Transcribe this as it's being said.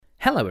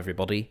Hello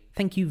everybody,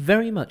 thank you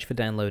very much for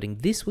downloading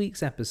this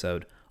week's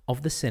episode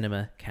of the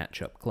Cinema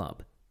Catch-Up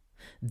Club.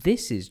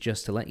 This is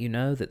just to let you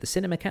know that the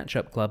Cinema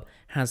Catch-Up Club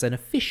has an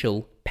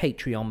official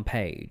Patreon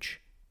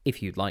page.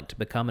 If you'd like to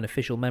become an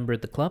official member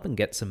of the club and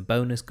get some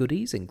bonus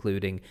goodies,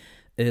 including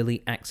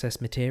early access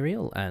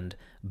material and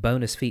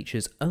bonus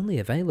features only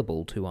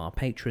available to our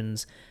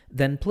patrons,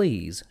 then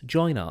please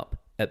join up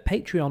at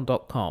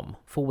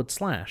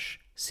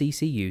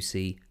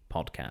patreon.com/CCUC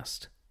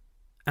podcast.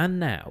 And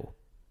now,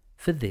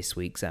 for this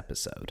week's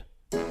episode.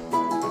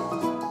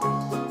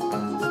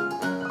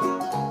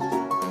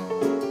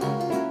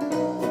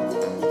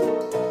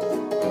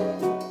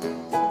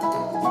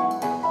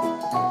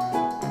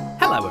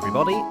 Hello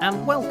everybody,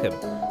 and welcome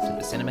to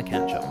the Cinema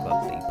Catch-Up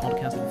Club, the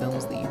podcast of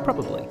films that you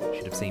probably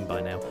should have seen by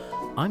now.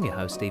 I'm your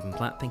host, Stephen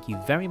Platt. Thank you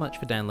very much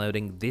for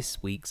downloading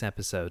this week's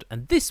episode.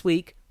 And this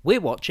week, we're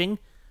watching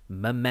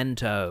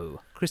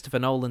Memento, Christopher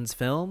Nolan's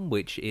film,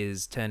 which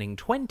is turning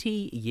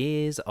 20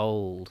 years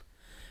old.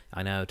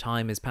 I know,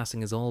 time is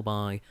passing us all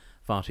by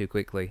far too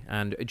quickly.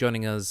 And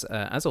joining us,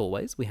 as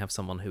always, we have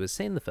someone who has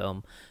seen the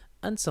film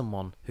and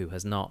someone who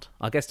has not.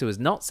 Our guest who has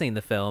not seen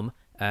the film,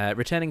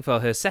 returning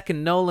for her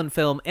second Nolan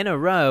film in a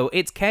row,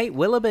 it's Kate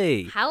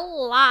Willoughby.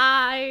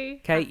 Hello.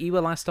 Kate, you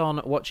were last on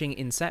watching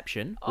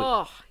Inception.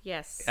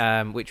 Yes.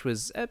 Which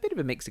was a bit of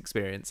a mixed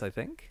experience, I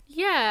think.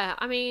 Yeah,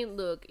 I mean,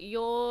 look,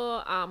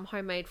 your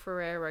homemade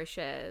Ferrero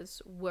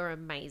Rochers were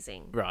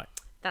amazing. Right.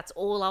 That's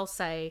all I'll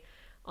say.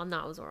 On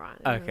that was all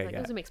right. Okay, It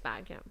was a mixed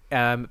bag,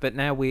 yeah. But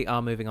now we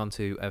are moving on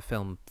to a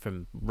film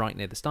from right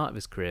near the start of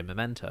his career,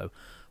 Memento.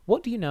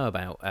 What do you know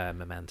about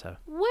Memento?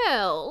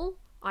 Well,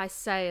 I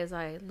say as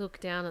I look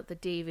down at the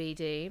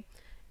DVD,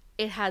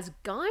 it has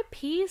Guy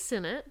Pearce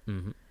in it,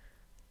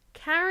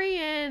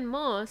 Carrie-Anne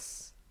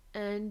Moss,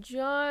 and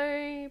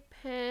Joe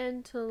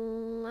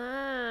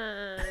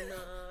Pantoliano.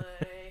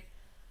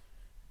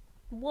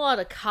 What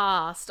a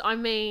cast. I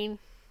mean,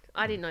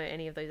 I didn't know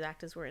any of those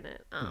actors were in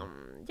it.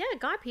 Yeah,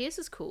 Guy Pearce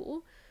is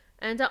cool.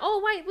 And, oh,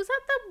 wait, was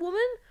that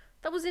woman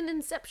that was in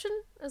Inception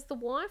as the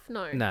wife?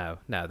 No,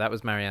 that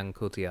was Marianne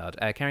Cotillard.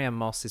 Carrie-Anne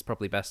Moss is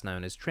probably best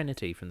known as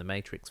Trinity from the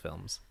Matrix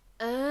films.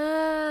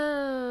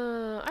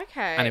 Oh,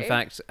 okay. And in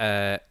fact,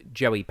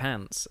 Joey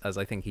Pants, as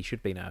I think he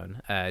should be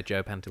known,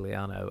 Joe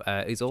Pantoliano,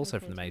 is also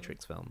from the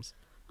Matrix films.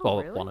 Oh,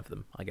 well, really? one of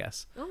them, I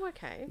guess. Oh,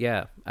 okay.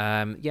 Yeah.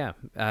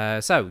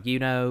 So you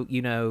know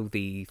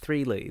the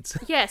three leads.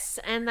 Yes,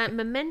 and that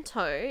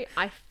Memento,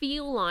 I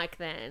feel like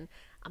then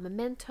a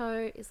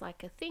memento is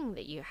like a thing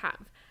that you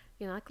have,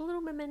 like a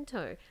little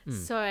memento.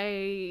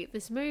 So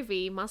this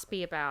movie must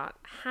be about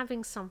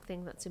having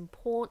something that's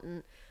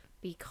important,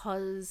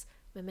 because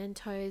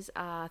mementos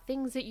are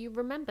things that you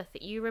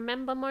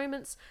remember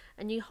moments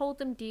and you hold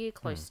them dear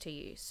close to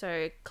you.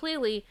 So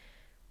clearly,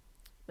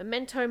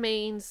 memento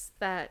means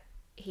that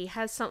he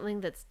has something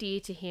that's dear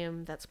to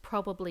him that's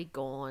probably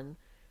gone,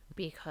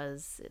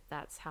 because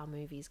that's how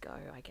movies go,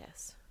 I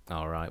guess.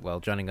 All right. Well,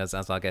 joining us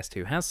as our guest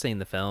who has seen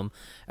the film,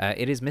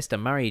 it is Mr.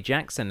 Murray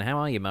Jackson. How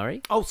are you,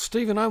 Murray? Oh,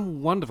 Stephen,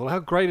 I'm wonderful. How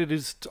great it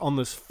is on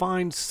this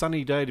fine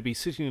sunny day to be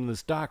sitting in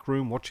this dark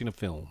room watching a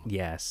film.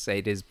 Yes,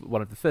 it is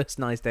one of the first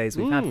nice days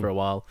we've had for a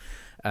while.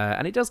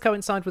 And it does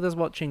coincide with us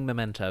watching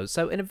Memento.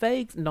 So in a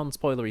vague,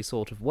 non-spoilery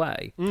sort of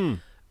way,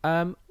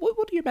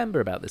 what do you remember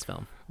about this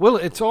film? Well,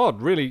 it's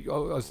odd, really. I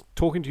was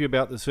talking to you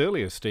about this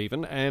earlier,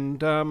 Stephen,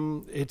 and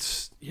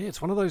it's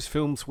one of those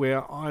films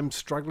where I'm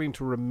struggling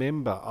to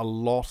remember a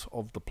lot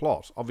of the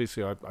plot.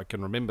 Obviously, I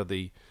can remember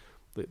the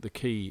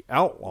key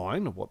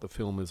outline of what the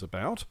film is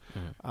about,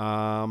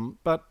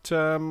 but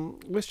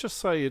let's just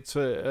say it's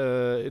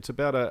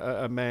about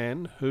a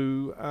man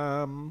who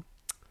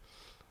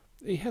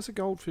he has a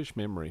goldfish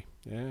memory.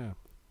 Yeah.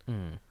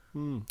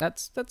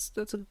 That's a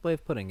good way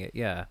of putting it,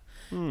 yeah.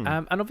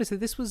 And obviously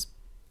this was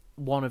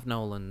one of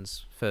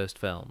Nolan's first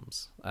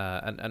films,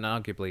 and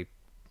arguably,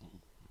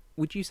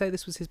 would you say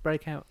this was his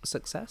breakout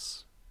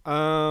success?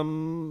 Or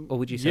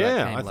would you say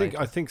that came later?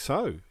 I think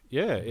so.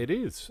 Yeah, it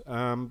is.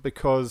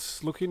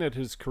 Because looking at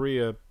his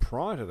career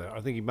prior to that, I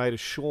think he made a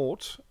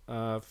short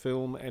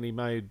film and he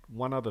made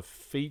one other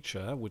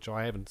feature, which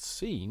I haven't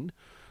seen.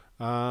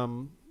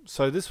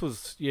 So this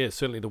was,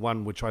 certainly the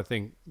one which I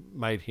think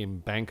made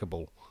him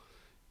bankable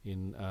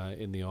in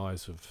the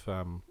eyes of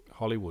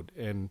Hollywood.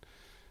 And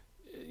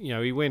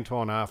he went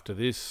on after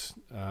this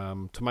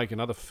to make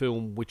another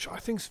film which I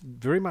think is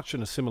very much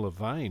in a similar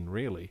vein,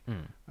 really,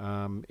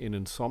 in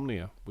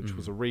Insomnia, which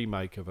was a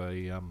remake of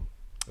a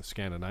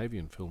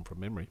Scandinavian film from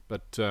memory.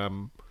 But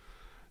I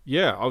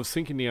was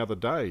thinking the other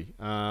day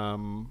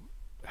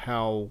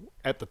how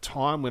at the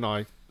time when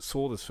I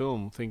saw this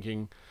film,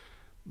 thinking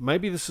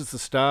maybe this is the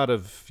start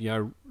of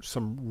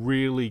some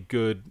really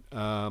good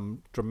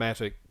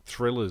dramatic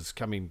thrillers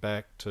coming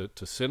back to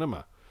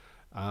cinema.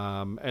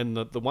 And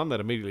the one that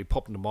immediately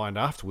popped into mind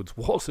afterwards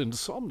was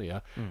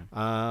Insomnia.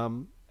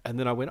 And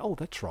then I went, oh,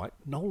 that's right,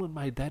 Nolan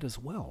made that as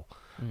well.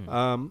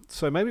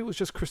 So maybe it was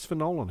just Christopher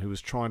Nolan who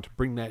was trying to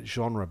bring that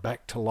genre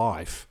back to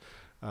life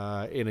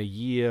in a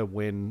year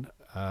when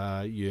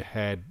you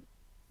had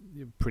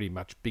pretty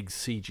much big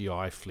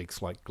CGI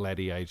flicks like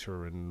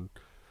Gladiator and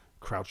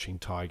Crouching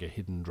Tiger,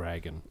 Hidden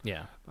Dragon.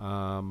 Yeah.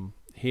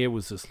 Here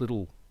was this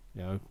little,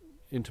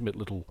 intimate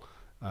little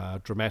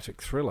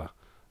dramatic thriller,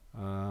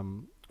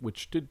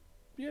 which did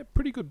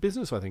pretty good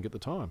business, I think, at the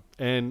time.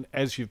 And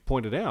as you've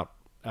pointed out,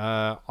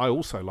 I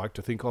also like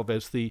to think of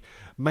as the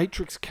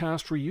Matrix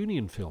cast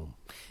reunion film.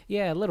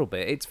 Yeah, a little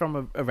bit. It's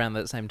from around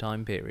that same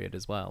time period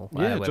as well.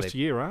 Yeah, just a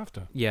year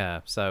after. Yeah,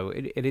 so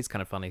it is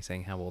kind of funny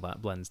seeing how all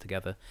that blends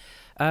together.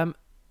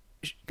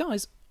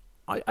 Guys,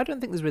 I don't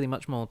think there's really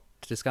much more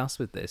to discuss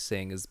with this,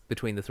 seeing as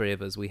between the three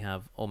of us we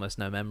have almost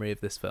no memory of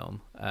this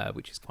film,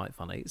 which is quite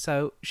funny.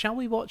 So, shall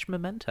we watch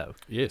Memento?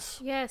 Yes.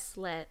 Yes,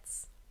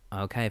 let's.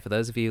 Okay, for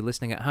those of you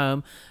listening at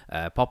home,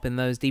 pop in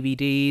those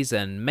DVDs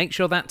and make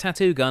sure that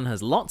tattoo gun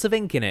has lots of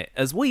ink in it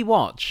as we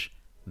watch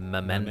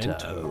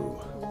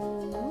Memento.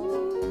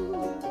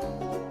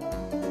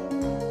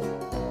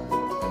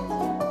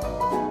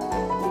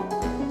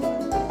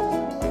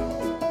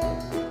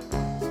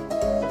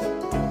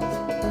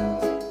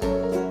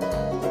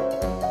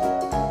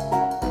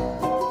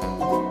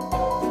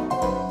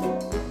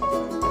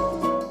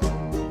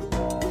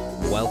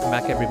 Welcome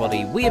back,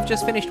 everybody. We have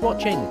just finished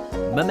watching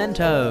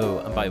Memento,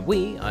 and by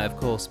we, I of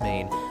course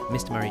mean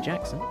Mr. Murray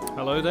Jackson.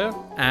 Hello there.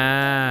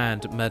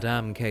 And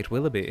Madame Kate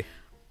Willoughby.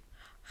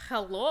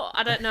 Hello?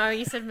 I don't know.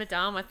 You said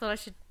Madame. I thought I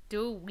should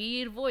do a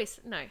weird voice.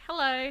 No.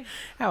 Hello.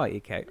 How are you,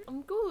 Kate?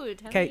 I'm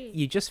good. How are Kate, you?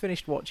 you just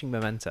finished watching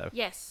Memento.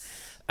 Yes.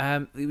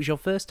 It was your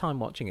first time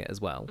watching it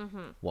as well.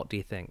 Mm-hmm. What do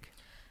you think?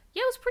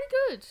 Yeah, it was pretty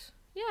good.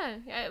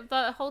 Yeah.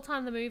 The whole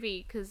time the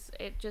movie, because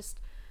it just...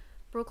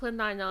 Brooklyn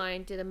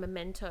Nine-Nine did a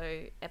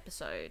Memento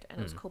episode, and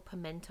it was called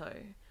Pimento.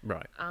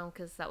 Right.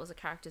 Because that was a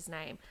character's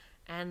name.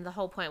 And the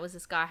whole point was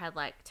this guy had,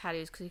 like,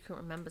 tattoos because he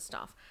couldn't remember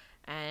stuff.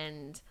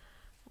 And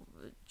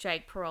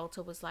Jake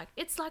Peralta was like,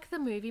 it's like the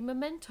movie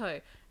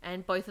Memento.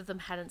 And both of them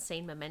hadn't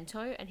seen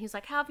Memento. And he's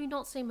like, how have you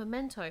not seen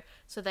Memento?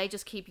 So they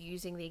just keep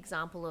using the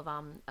example of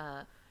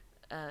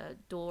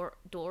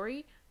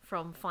Dory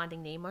from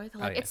Finding Nemo.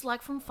 They're like, yes. It's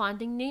like from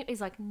Finding Nemo.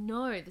 He's like,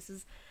 no, this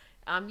is...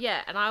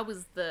 yeah, and I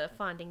was the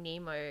Finding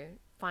Nemo,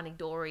 Finding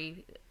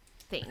Dory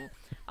thing.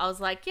 I was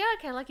like, yeah,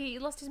 okay, like he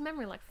lost his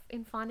memory, like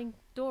in Finding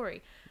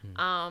Dory.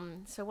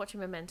 So watching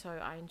Memento,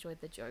 I enjoyed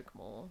the joke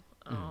more.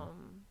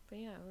 But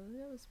yeah,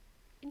 it was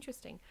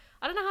interesting.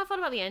 I don't know how I felt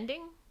about the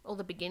ending or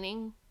the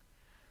beginning.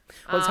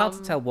 Well, it's hard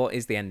to tell what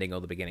is the ending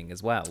or the beginning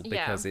as well,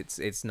 Yeah. because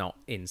it's not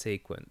in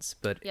sequence.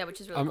 But Yeah, which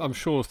is really cool. I'm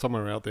sure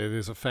somewhere out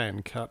there's a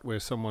fan cut where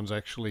someone's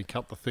actually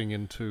cut the thing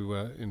into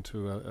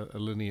a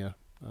linear.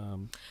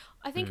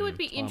 I think it would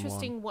be timeline.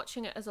 interesting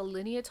watching it as a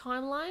linear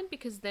timeline,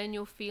 because then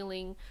you're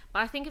feeling... But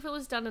I think if it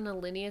was done in a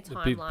linear It'd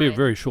timeline... be a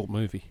very short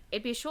movie.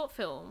 It'd be a short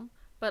film,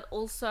 but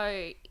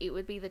also it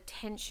would be... The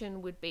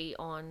tension would be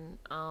on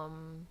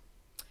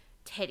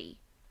Teddy.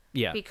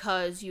 yeah,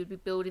 Because you'd be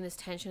building this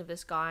tension of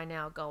this guy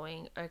now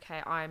going,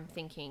 okay, I'm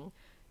thinking...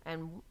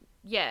 And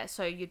yeah,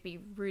 so you'd be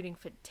rooting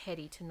for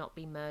Teddy to not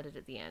be murdered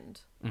at the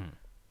end.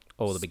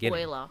 or the beginning,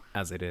 Spoiler.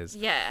 as it is.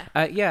 Yeah.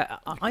 Yeah,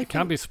 I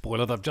Can't be a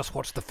spoiler. They've just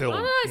watched the film. I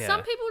don't know, Yeah.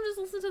 some people just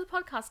listen to the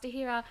podcast to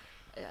hear our...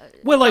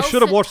 Well, they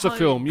should have dulcet watched the tones.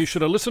 film. You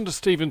should have listened to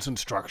Stephen's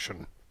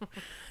instruction.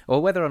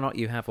 Or whether or not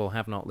you have or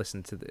have not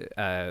listened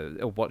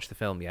to or watched the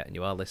film yet, and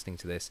you are listening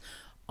to this,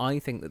 I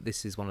think that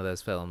this is one of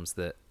those films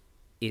that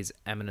is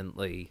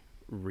eminently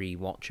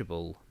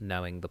rewatchable,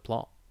 knowing the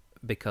plot,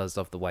 because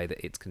of the way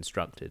that it's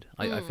constructed.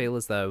 I feel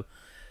as though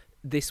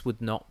this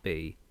would not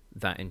be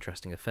that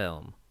interesting a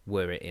film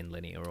were it in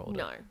linear order.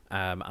 No.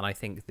 And I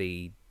think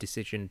the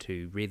decision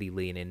to really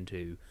lean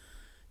into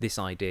this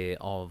idea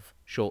of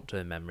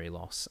short-term memory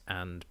loss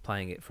and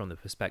playing it from the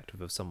perspective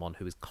of someone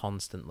who is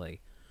constantly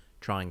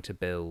trying to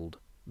build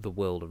the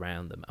world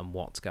around them and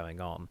what's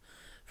going on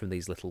from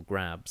these little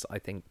grabs, I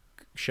think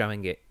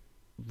showing it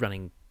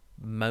running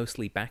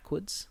mostly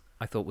backwards,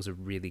 I thought was a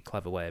really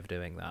clever way of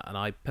doing that. And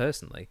I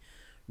personally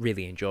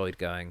really enjoyed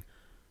going,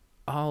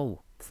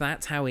 oh,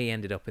 that's how he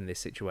ended up in this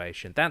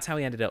situation. That's how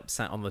he ended up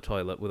sat on the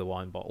toilet with a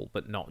wine bottle,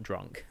 but not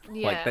drunk.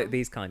 Yeah. Like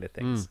these kind of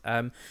things.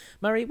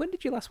 Murray, when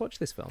did you last watch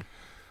this film?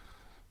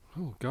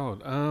 Oh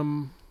God.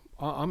 I'm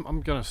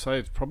going to say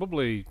it's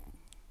probably.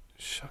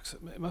 Shucks,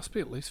 it must be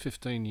at least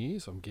 15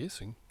 years. I'm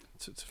guessing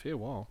it's a fair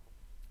while.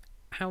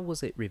 How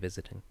was it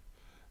revisiting?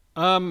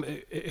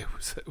 It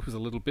was a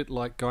little bit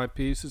like Guy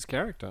Pearce's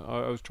character.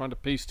 I was trying to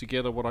piece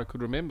together what I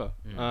could remember.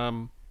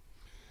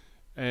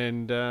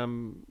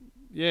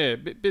 Yeah,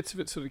 bits of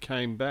it sort of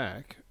came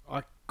back.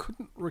 I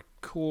couldn't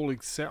recall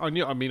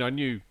exactly. I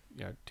knew,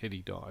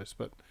 Teddy dies,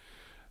 but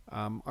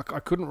I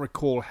couldn't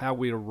recall how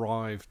we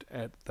arrived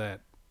at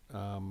that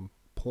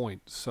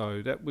point.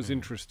 So that was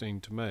interesting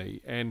to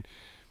me. And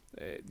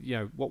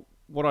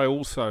what I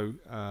also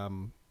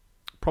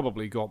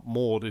probably got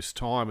more this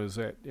time is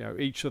that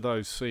each of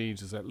those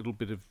scenes is that little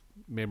bit of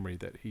memory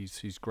that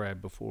he's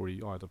grabbed before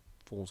he either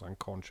falls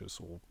unconscious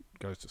or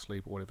goes to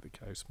sleep or whatever the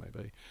case may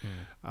be.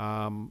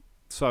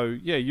 So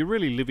you're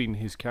really living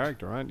his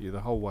character, aren't you,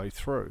 the whole way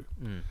through,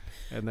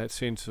 and that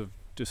sense of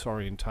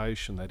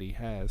disorientation that he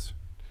has.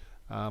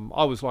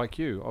 I was like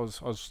you. I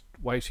was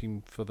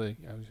waiting for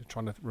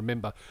trying to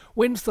remember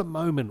when's the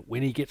moment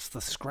when he gets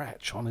the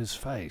scratch on his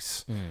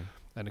face,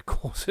 and of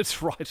course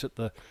it's right at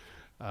the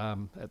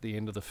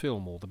end of the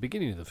film or the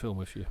beginning of the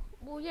film, if you.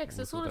 Well, yeah, because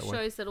it sort of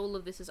shows that all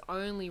of this has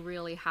only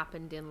really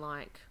happened in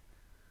like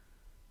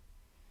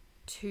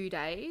 2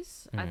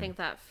 days. I think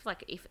that,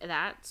 like, if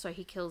that, so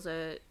he kills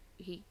her,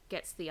 he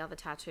gets the other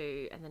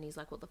tattoo, and then he's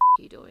like, what the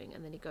are you doing?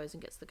 And then he goes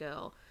and gets the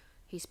girl.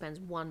 He spends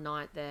one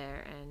night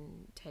there,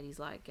 and Teddy's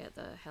like, get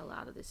the hell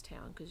out of this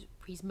town, because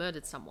he's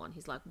murdered someone.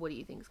 He's like, what do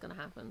you think is going to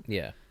happen?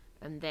 Yeah.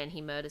 And then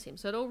he murders him.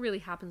 So it all really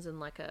happens in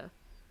like a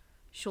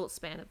short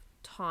span of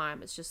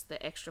time. It's just the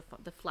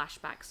the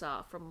flashbacks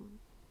are from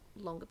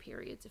longer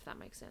periods, if that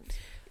makes sense.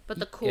 But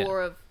the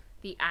core of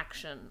the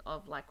action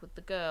of, like, with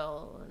the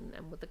girl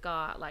and with the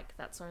guy, like,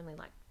 that's only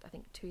like, I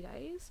think 2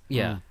 days.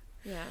 Yeah.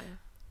 Yeah.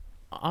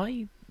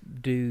 I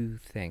do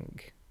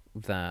think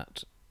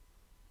that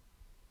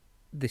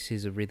this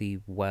is a really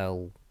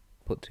well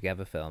put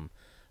together film,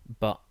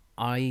 but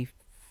I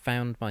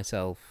found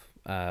myself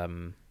a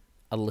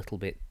little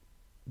bit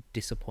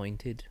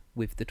disappointed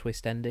with the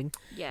twist ending.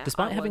 Yeah.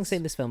 Despite having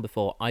seen this film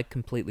before, I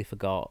completely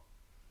forgot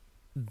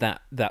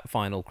that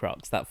final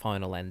crux, that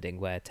final ending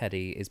where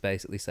Teddy is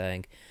basically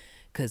saying,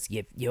 because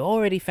you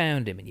already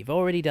found him and you've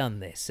already done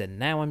this, and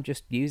now I'm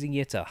just using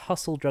you to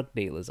hustle drug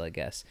dealers, I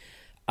guess.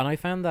 And I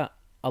found that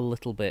a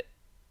little bit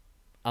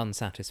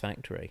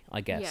unsatisfactory,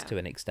 I guess, to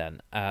an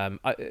extent.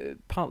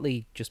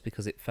 Partly just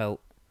because it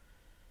felt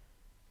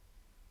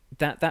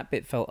that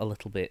bit felt a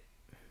little bit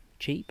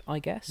cheap, I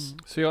guess.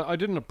 See, I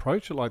didn't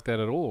approach it like that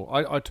at all.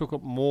 I took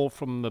it more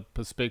from the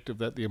perspective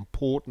that the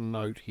important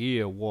note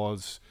here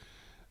was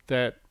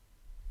that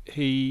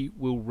he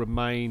will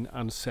remain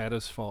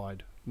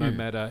unsatisfied no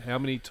matter how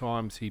many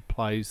times he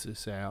plays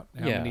this out,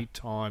 how many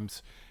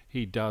times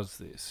he does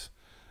this.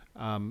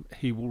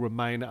 He will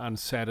remain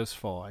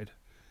unsatisfied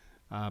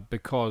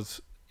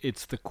because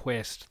it's the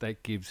quest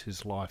that gives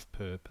his life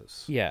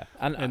purpose. Yeah.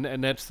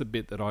 And that's the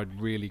bit that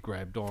I'd really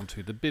grabbed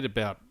onto. The bit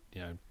about,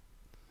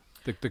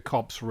 the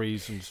cop's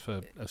reasons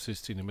for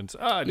assisting him. And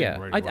I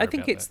didn't really I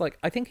think about it's that.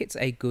 I think it's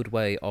a good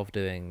way of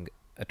doing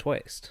a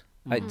twist.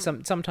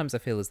 Sometimes I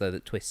feel as though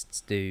that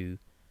twists do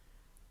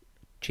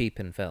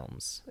cheapen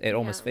films. It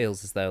almost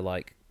feels as though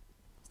like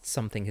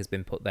something has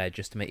been put there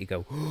just to make you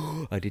go,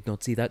 oh, I did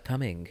not see that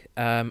coming.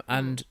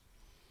 And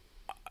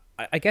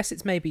I guess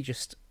it's maybe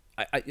just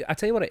I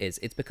tell you what it is.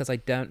 It's because I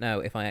don't know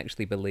if I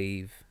actually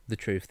believe the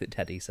truth that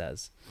Teddy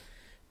says,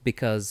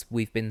 because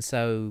we've been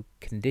so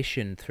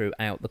conditioned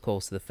throughout the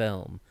course of the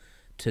film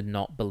to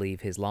not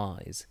believe his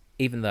lies,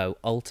 even though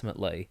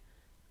ultimately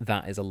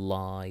that is a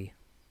lie,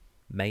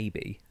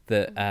 maybe,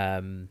 that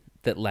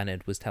that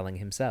Leonard was telling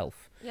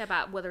himself. Yeah,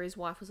 about whether his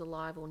wife was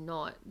alive or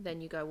not.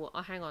 Then you go, well,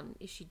 oh, hang on,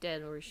 is she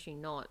dead or is she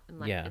not?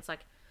 And it's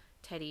like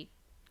Teddy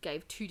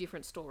gave two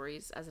different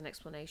stories as an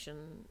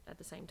explanation at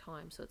the same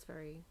time, so it's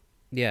very...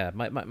 Yeah,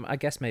 I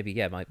guess maybe,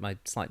 my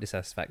slight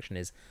dissatisfaction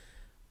is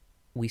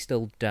we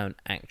still don't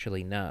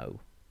actually know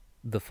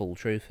the full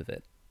truth of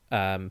it.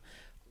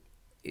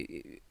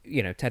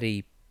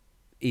 Teddy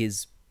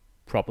is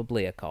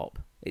probably a cop.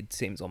 It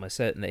seems almost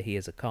certain that he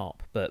is a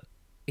cop, but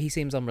he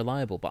seems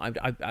unreliable. But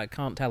I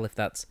can't tell if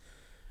that's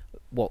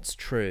what's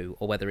true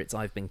or whether it's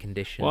I've been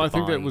conditioned. Well, I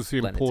think by that was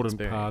the Leonard's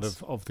important experience.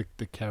 part of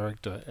the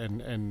character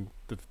and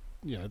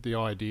the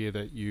idea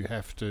that you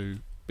have to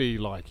be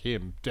like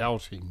him,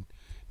 doubting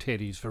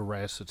Teddy's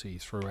veracity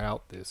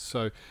throughout this.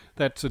 So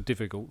that's a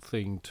difficult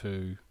thing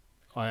to...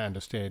 I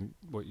understand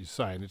what you're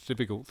saying. It's a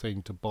difficult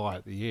thing to buy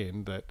at the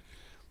end, that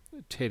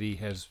Teddy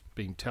has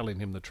been telling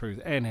him the truth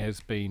and has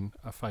been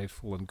a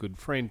faithful and good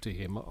friend to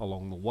him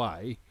along the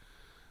way,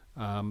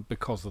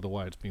 because of the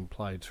way it's been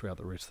played throughout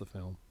the rest of the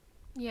film.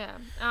 Yeah.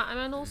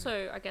 And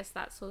also, I guess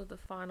that's sort of the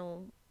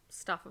final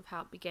stuff of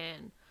how it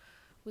began,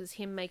 was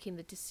him making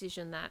the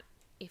decision that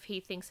if he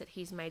thinks that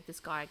he's made this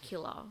guy a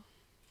killer,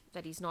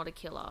 that he's not a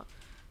killer,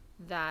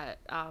 that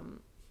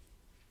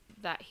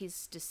that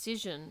his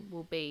decision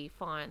will be,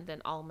 fine,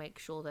 then I'll make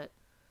sure that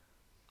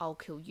I'll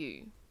kill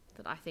you.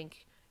 That I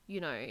think,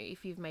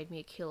 if you've made me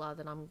a killer,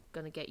 then I'm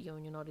going to get you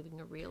and you're not even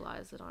going to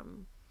realise that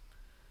I'm...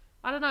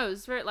 I don't know, it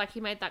was very, like, he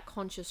made that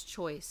conscious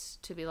choice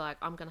to be like,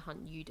 I'm going to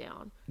hunt you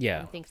down. Yeah.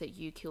 And think that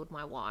you killed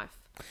my wife.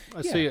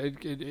 I see,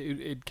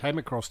 it came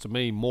across to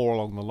me more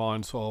along the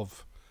lines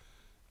of,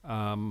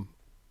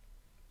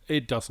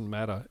 it doesn't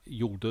matter,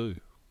 you'll do.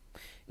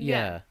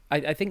 Yeah.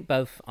 I think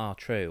both are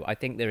true. I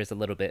think there is a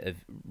little bit of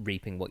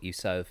reaping what you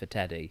sow for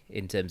Teddy,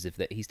 in terms of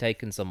that he's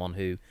taken someone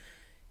who,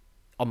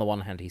 on the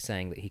one hand, he's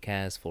saying that he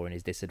cares for and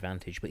is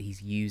disadvantaged, but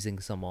he's using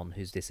someone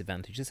who's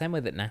disadvantaged, the same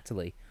way that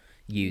Natalie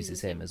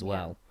uses him as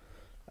well.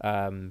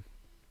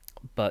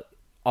 But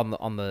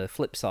on the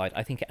flip side,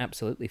 I think it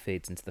absolutely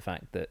feeds into the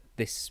fact that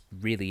this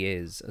really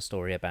is a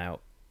story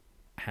about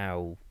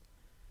how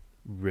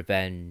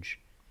revenge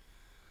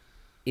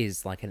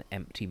is like an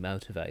empty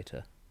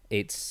motivator.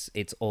 It's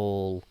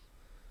all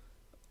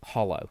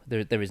hollow.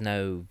 There is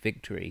no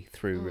victory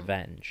through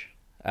revenge,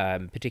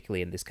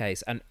 particularly in this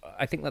case. And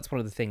I think that's one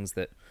of the things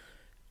that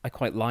I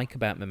quite like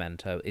about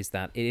Memento is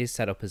that it is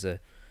set up as a,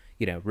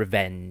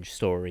 revenge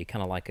story,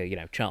 kind of like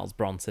a, Charles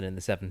Bronson in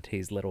the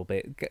 70s, little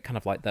bit, kind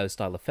of like those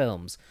style of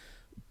films,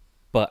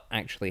 but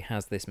actually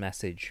has this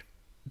message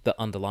that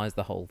underlies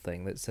the whole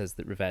thing that says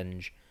that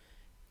revenge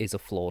is a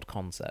flawed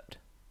concept.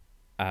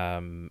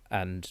 But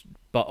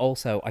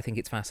also I think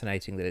it's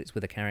fascinating that it's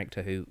with a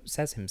character who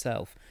says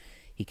himself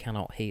he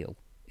cannot heal.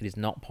 It is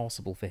not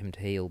possible for him to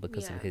heal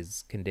because of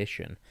his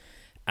condition.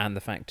 And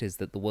the fact is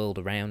that the world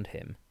around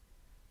him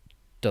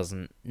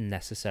doesn't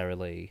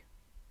necessarily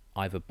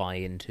either buy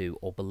into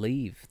or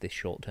believe this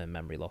short-term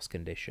memory loss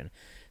condition.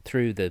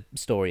 Through the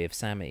story of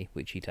Sammy,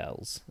 which he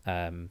tells,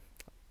 and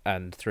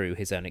through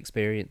his own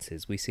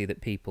experiences, we see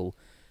that people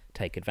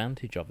take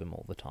advantage of him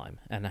all the time,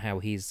 and how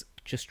he's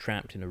just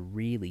trapped in a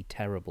really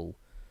terrible,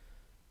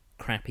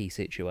 crappy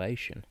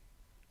situation.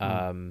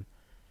 But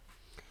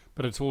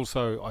it's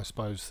also, I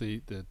suppose,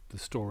 the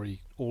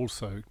story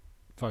also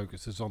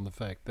focuses on the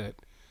fact that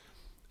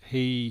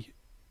he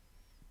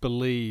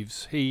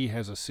believes he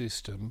has a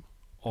system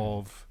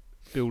of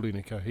building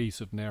a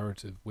cohesive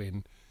narrative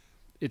when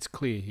it's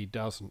clear he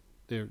doesn't.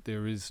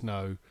 There is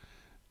no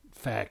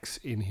facts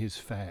in his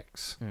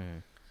facts.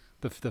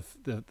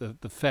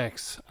 The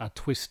facts are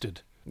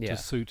twisted to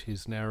suit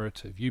his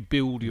narrative. You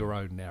build your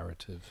own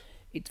narrative.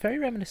 It's very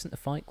reminiscent of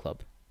Fight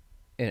Club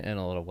in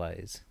a lot of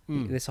ways.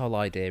 This whole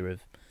idea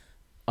of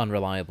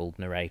unreliable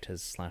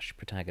narrators /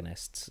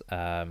 protagonists,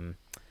 and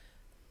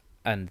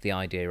the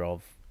idea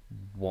of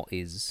what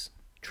is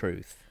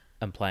truth,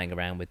 and playing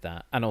around with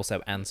that, and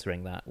also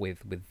answering that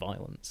with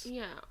violence.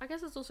 Yeah, I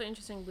guess it's also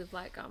interesting with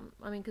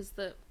because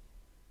the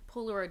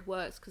Polaroid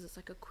works because it's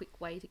like a quick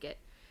way to get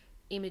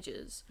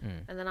images,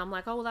 and then I'm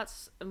like, oh well,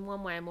 that's in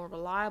one way a more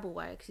reliable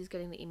way because he's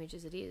getting the image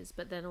as it is.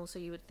 But then also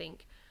you would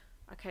think,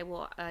 okay,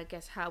 well, I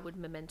guess how would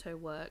Memento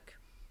work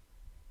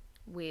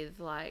with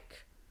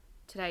like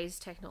today's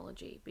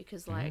technology?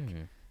 Because like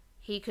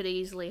he could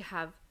easily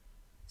have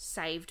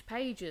saved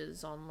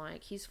pages on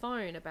like his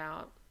phone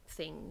about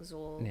things,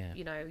 or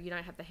you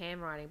don't have the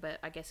handwriting, but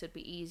I guess it'd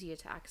be easier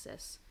to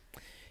access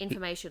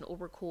information or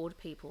record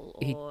people,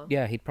 or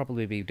he'd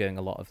probably be doing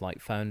a lot of like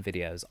phone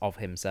videos of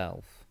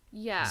himself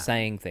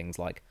saying things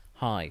like,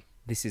 hi,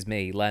 this is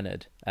me,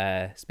 Leonard,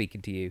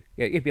 speaking to you.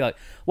 He'd be like,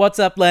 what's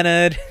up,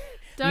 Leonard?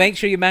 Make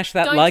sure you mash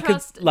that like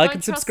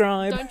and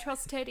subscribe. Don't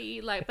trust Teddy.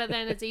 But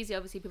then it's easy.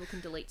 Obviously, people can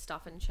delete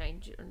stuff and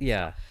change it. And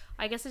stuff.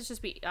 I guess it's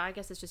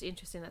just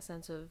interesting, that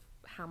sense of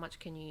how much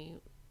can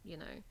you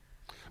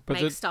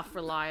make stuff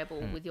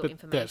reliable with your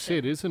information. That's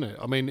it, isn't it?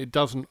 I mean, it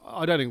doesn't.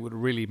 I don't think it would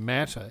really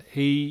matter.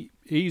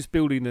 He's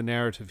building the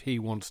narrative he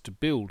wants to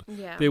build.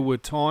 Yeah. There were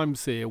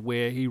times there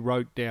where he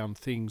wrote down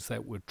things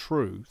that were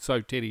true.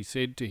 So Teddy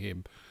said to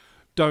him,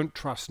 "Don't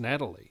trust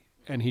Natalie."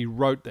 And he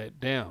wrote that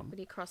down. But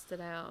he crossed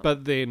it out.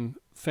 But then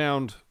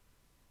found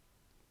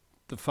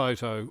the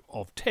photo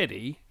of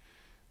Teddy,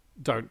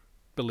 don't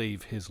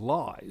believe his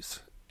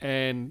lies.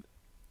 And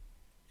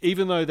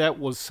even though that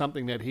was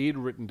something that he had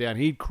written down,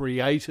 he'd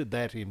created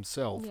that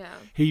himself. Yeah.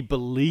 He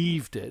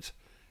believed it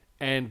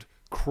and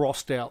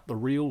crossed out the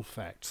real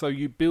fact. So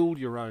you build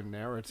your own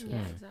narrative.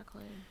 Yeah,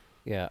 exactly.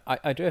 Yeah,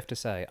 I do have to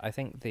say, I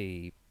think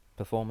the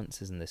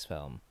performances in this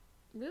film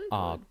really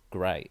are good.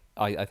 Great.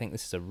 I think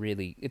this is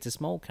it's a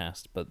small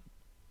cast, but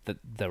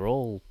they're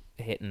all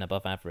hitting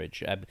above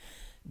average.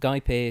 Guy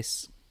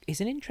Pearce is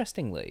an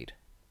interesting lead.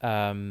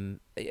 And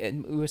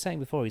we were saying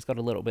before, he's got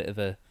a little bit of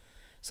a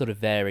sort of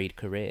varied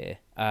career,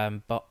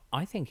 but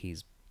I think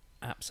he's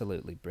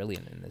absolutely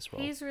brilliant in this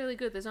role. He's really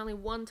good. There's only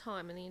one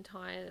time in the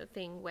entire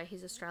thing where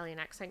his Australian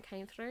accent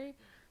came through.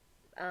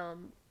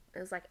 It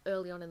was like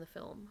early on in the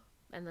film.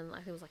 And then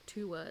like there was like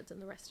 2 words, and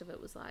the rest of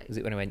it was like. Was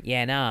it when he went,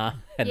 yeah, nah,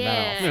 and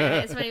yeah,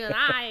 it's when he went,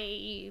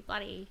 you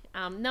bloody.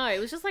 No, it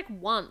was just like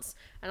once,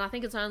 and I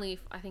think it's only.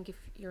 I think if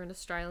you're an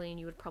Australian,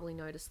 you would probably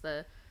notice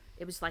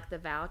it was like the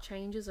vowel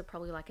changes are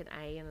probably like an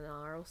A and an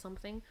R or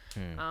something.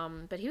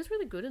 But he was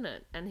really good in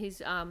it, and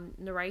his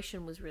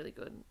narration was really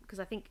good because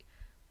I think,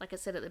 like I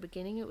said at the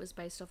beginning, it was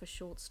based off a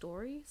short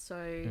story,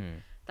 so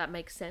that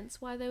makes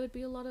sense why there would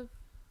be a lot of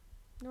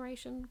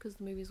narration because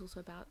the movie is also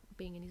about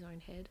being in his own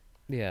head.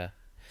 Yeah.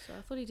 So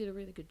I thought he did a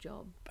really good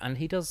job. And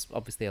he does,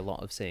 obviously, a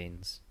lot of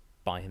scenes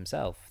by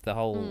himself. The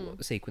whole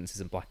sequence is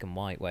in black and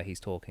white where he's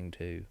talking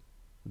to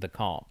the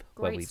cop.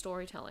 Great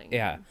storytelling.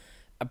 Yeah.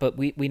 But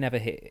we never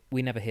hear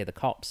the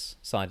cop's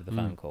side of the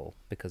phone call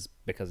because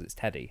it's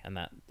Teddy, and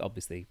that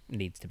obviously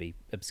needs to be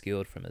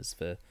obscured from us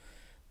for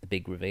the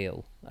big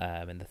reveal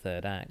in the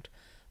third act.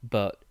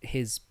 But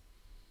his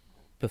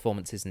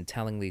performances in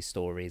telling these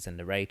stories and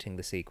narrating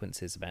the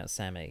sequences about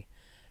Sammy,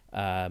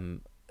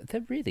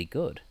 they're really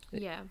good.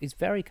 Yeah. It's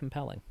very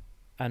compelling.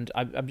 And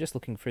I'm just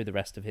looking through the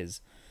rest of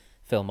his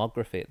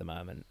filmography at the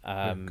moment.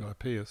 Guy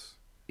Pearce.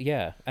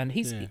 Yeah, and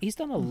he's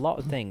done a lot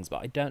of things,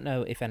 but I don't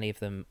know if any of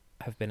them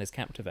have been as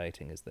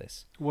captivating as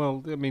this.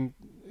 Well, I mean,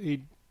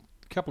 a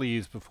couple of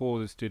years before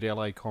this did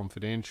LA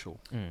Confidential,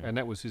 and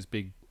that was his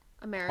big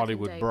American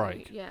Hollywood debut.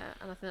 break. Yeah,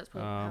 and I think that's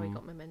probably how he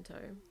got Memento.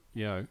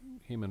 You know,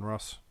 him and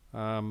Russ.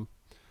 And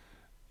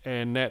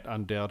that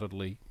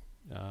undoubtedly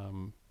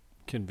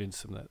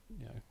convince them that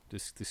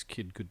this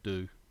kid could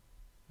do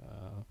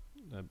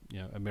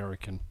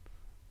American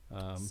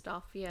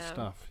Stuff, yeah.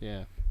 stuff.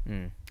 Yeah.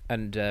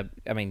 And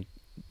I mean,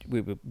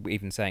 we were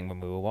even saying when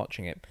we were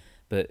watching it,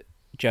 but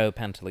Joe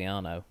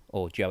Pantoliano,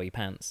 or Joey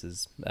Pants,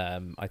 as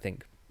I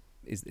think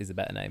is a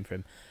better name for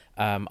him.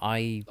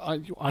 I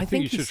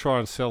think you should try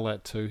and sell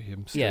that to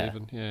him,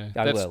 Stephen. Yeah,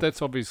 I will.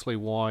 That's obviously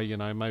why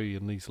maybe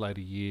in these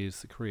later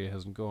years the career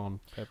hasn't gone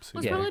perhaps.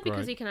 Well, it's probably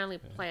because he can only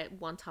play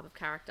one type of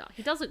character.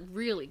 He does it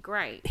really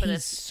great, but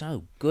he's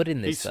so good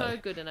in this. He's so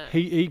good in it.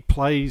 He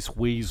plays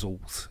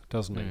weasels,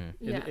 doesn't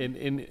he? Yeah.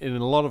 In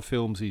a lot of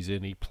films he's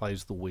in, he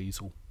plays the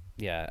weasel.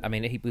 Yeah, I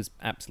mean, he was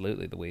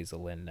absolutely the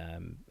weasel in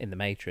The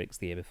Matrix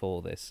the year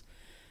before this,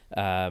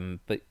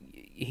 but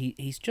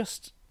he's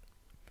just.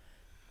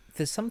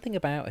 There's something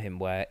about him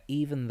where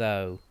even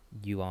though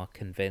you are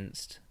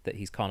convinced that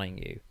he's conning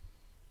you,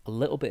 a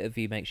little bit of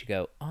you makes you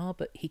go,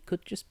 but he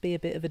could just be a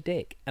bit of a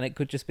dick, and it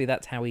could just be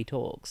that's how he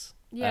talks.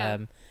 Yeah.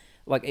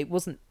 Like it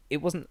wasn't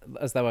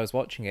as though I was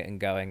watching it and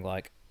going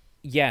like,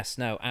 yes,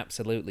 no,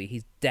 absolutely,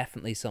 he's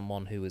definitely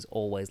someone who is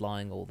always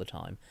lying all the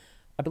time.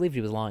 I believe he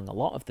was lying a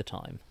lot of the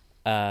time.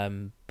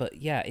 But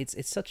yeah,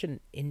 it's such an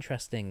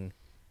interesting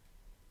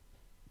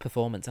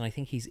performance, and I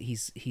think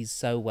he's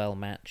so well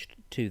matched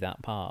to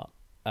that part.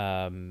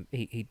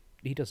 He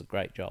does a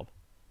great job.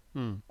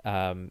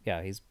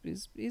 Yeah, he's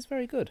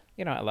very good.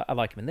 I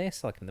like him in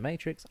this. I like him in The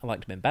Matrix. I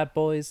liked him in Bad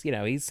Boys. He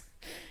does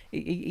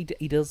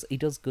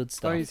good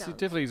stuff. Oh,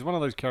 he's one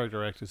of those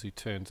character actors who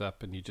turns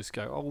up and you just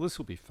go, oh, this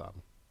will be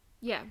fun.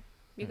 Yeah,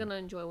 you're gonna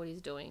enjoy what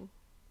he's doing.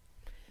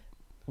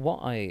 What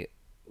I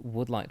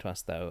would like to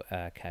ask though,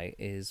 Kate,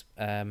 is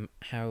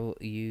how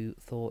you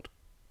thought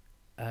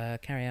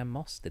Carrie-Anne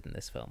Moss did in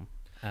this film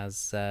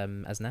as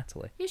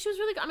Natalie. Yeah, she was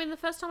really good. I mean, the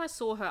first time I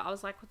saw her, I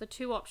was like, the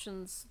two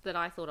options that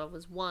I thought of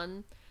was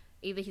one,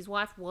 either his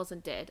wife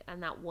wasn't dead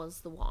and that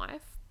was the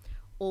wife,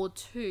 or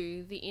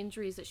two, the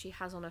injuries that she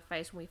has on her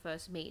face when we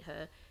first meet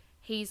her,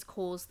 he's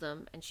caused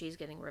them and she's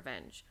getting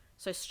revenge.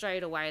 So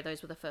straight away,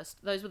 those were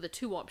the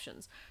two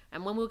options.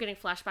 And when we were getting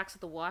flashbacks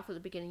of the wife at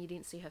the beginning, you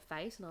didn't see her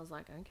face, and I was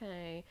like,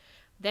 okay.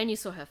 Then you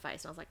saw her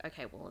face, and I was like,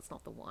 okay, well, it's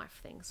not the wife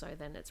thing, so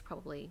then it's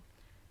probably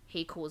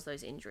he caused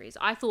those injuries.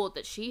 I thought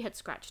that she had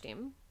scratched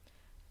him.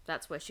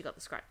 That's where she got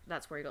the scratch.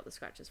 That's where he got the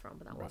scratches from,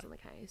 but that wasn't the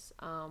case.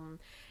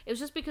 It was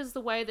just because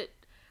the way that,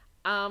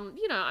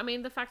 I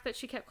mean, the fact that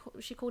she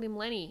called him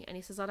Lenny, and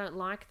he says, I don't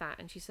like that,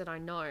 and she said, I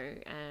know,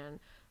 and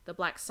the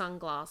black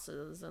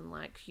sunglasses, and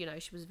she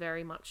was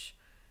very much,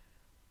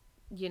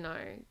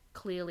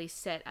 clearly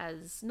set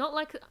as not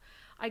like,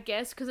 I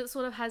guess, because it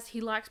sort of has,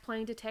 he likes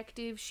playing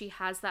detective. She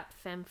has that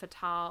femme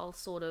fatale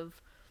sort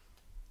of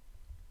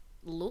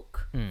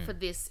look for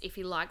this. If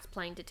he likes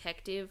playing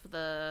detective,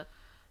 the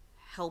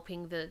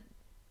helping the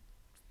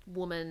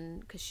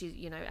woman because she's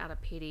out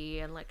of pity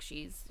and like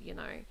she's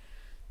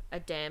a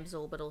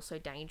damsel but also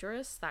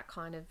dangerous, that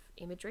kind of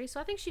imagery. So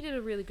I think she did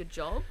a really good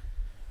job.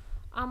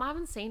 I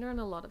haven't seen her in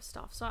a lot of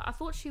stuff, so I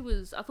thought she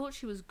was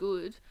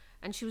good,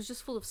 and she was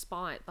just full of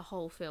spite the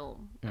whole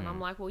film. And I'm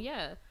like, well,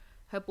 yeah,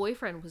 her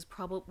boyfriend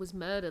was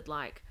murdered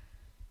like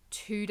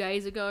 2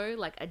 days ago,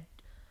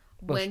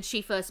 when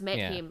she first met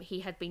him,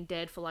 he had been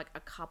dead for like a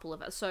couple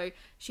of hours. So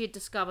she had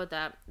discovered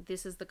that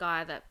this is the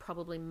guy that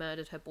probably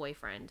murdered her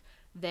boyfriend,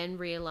 then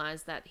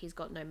realized that he's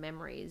got no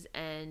memories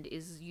and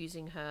is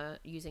using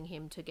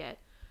him to get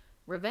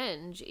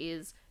revenge,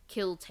 is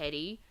kill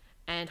Teddy,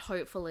 and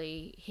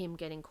hopefully him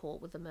getting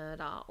caught with the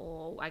murder,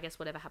 or I guess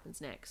whatever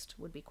happens next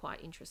would be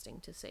quite interesting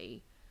to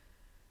see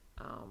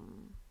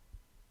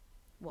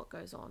what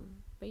goes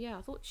on. But yeah,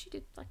 I thought she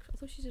did like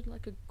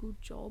a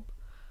good job.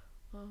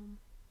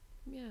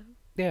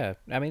 Yeah,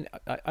 I mean,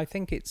 I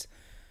think it's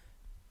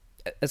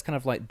as kind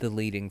of like the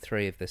leading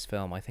three of this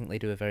film. I think they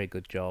do a very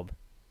good job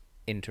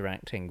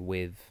interacting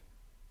with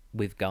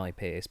Guy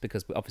Pearce,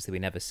 because obviously we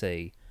never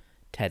see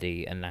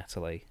Teddy and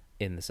Natalie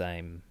in the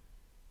same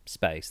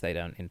space. They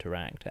don't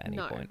interact at any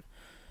point.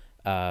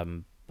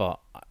 But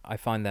I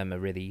find them a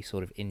really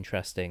sort of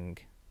interesting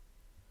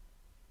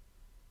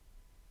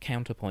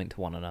counterpoint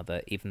to one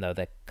another, even though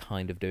they're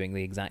kind of doing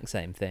the exact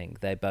same thing.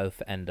 They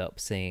both end up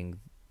seeing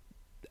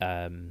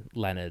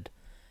Leonard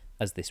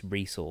as this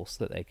resource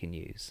that they can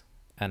use,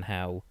 and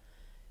how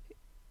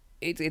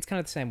it's kind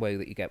of the same way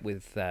that you get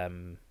with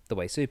the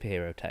way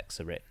superhero texts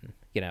are written.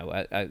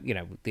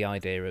 The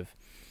idea of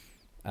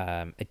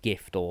a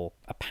gift or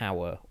a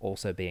power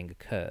also being a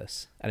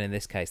curse, and in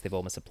this case they've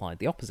almost applied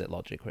the opposite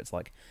logic, where it's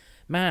like,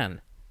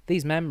 man,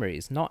 these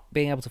memories, not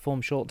being able to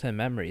form short-term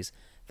memories,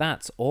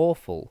 that's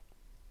awful,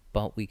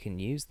 but we can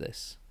use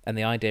this. And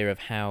the idea of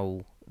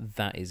how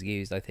that is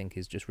used, I think,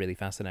 is just really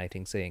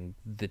fascinating, seeing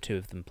the two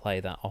of them play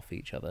that off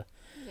each other.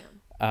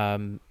 Yeah.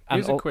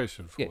 Here's a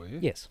question for you.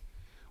 Yes.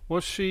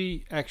 Was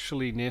she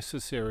actually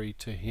necessary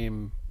to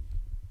him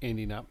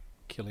ending up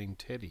killing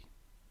Teddy?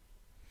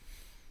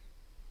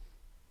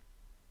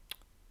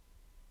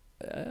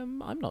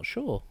 I'm not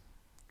sure.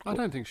 I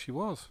don't think she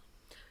was.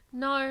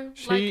 No.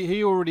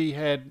 He already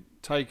had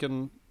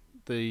taken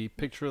the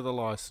picture of the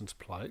license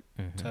plate,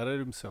 tattooed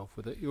himself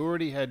with it. He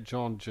already had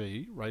John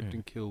G. raped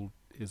and killed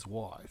his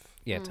wife.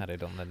 Yeah,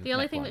 tattooed on The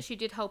only thing that she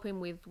did help him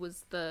with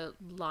was the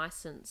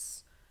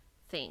license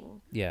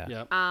thing. Yeah.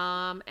 Yep.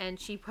 And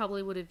she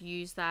probably would have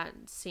used that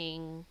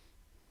seeing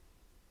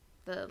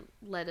the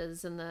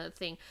letters and the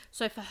thing.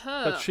 So for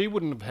her... But she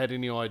wouldn't have had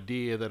any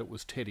idea that it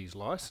was Teddy's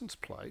license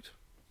plate.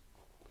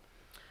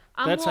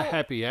 That's a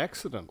happy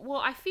accident.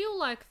 Well, I feel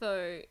like,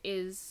 though,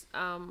 is...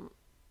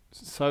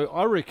 So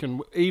I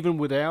reckon even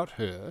without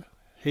her,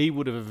 he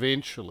would have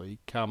eventually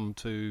come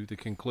to the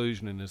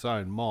conclusion in his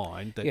own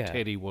mind that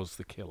Teddy was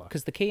the killer.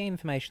 Because the key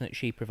information that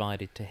she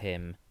provided to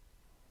him,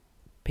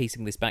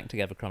 piecing this back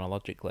together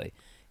chronologically,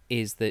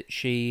 is that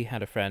she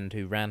had a friend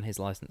who ran his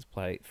license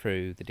plate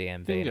through the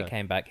DMV and it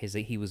came back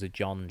he was a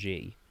John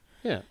G.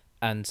 Yeah.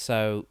 And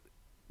so...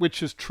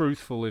 Which is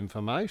truthful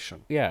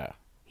information. Yeah.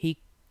 He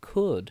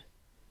could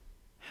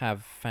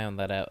have found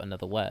that out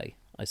another way,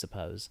 I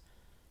suppose.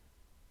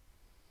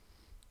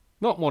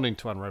 Not wanting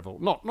to unravel,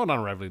 not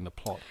unraveling the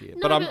plot here,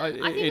 No, but I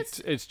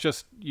think it's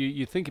just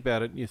you think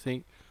about it and you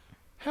think,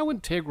 how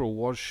integral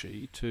was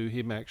she to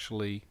him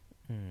actually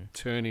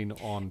turning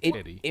on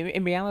Teddy?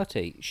 In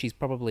reality, she's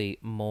probably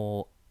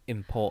more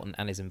important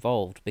and is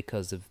involved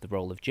because of the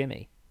role of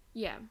Jimmy.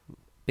 Yeah.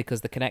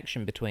 Because the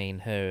connection between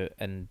her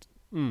and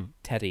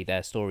Teddy,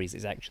 their stories,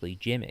 is actually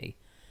Jimmy,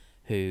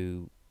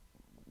 who,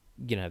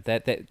 you know,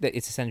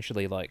 it's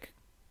essentially like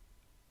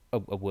a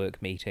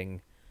work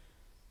meeting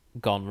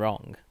gone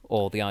wrong,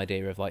 or the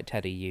idea of like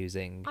Teddy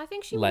using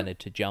Leonard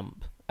to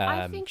jump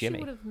I think Jimmy.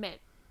 she would have met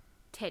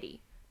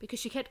Teddy because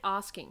she kept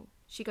asking.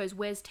 She goes,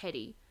 "Where's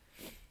Teddy?"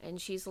 And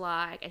she's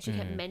like, and she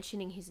kept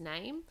mentioning his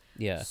name.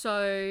 Yeah.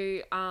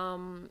 So,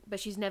 but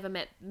she's never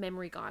met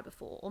Memory Guy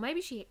before, or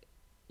maybe she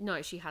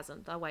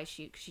hasn't. The way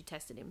she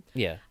tested him.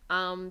 Yeah.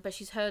 But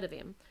she's heard of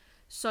him,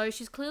 so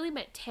she's clearly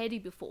met Teddy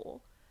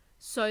before.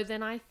 So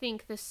then I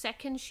think the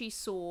second she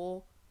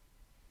saw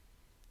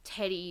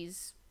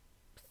Teddy's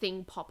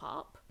thing pop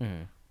up,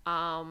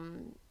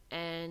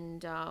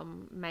 and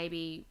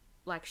maybe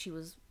like she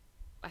was,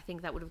 I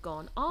think that would have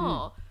gone,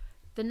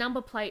 the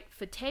number plate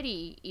for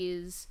Teddy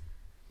is,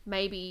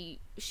 maybe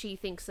she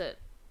thinks that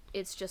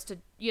it's just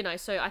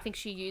so I think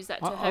she used that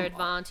to her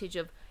advantage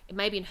of,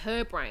 maybe in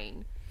her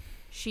brain,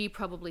 she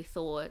probably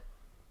thought,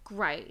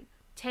 great,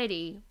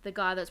 Teddy, the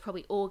guy that's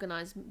probably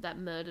organised that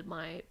murdered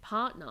my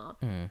partner,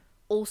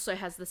 also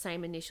has the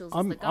same initials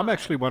as the guy. I'm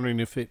actually wondering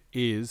if it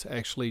is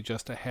actually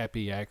just a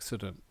happy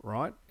accident,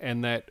 right?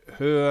 And that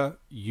her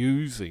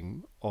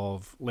using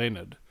of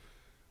Leonard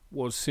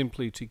was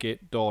simply to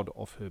get Dodd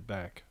off her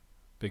back,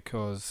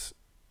 because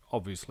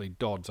obviously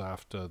Dodd's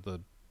after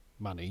the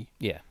money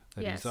that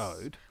he's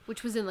owed.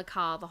 Which was in the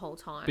car the whole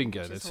time.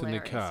 Bingo, that's in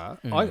the car.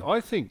 I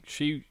think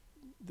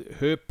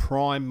her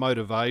prime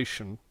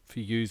motivation for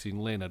using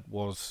Leonard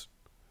was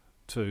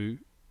to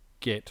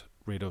get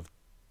rid of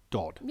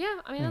Dodd.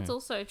 Yeah, I mean, that's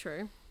also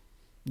true.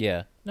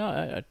 Yeah.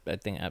 No, I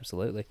think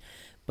absolutely.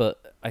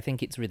 But I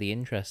think it's really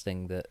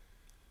interesting that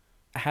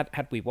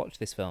had we watched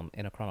this film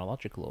in a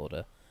chronological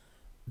order,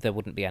 there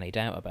wouldn't be any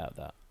doubt about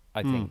that.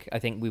 I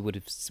think we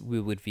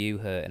would view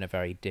her in a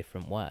very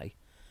different way,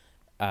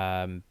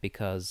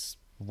 because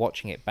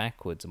watching it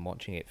backwards and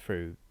watching it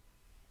through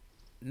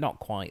not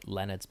quite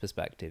Leonard's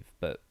perspective,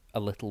 but a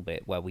little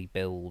bit where we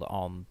build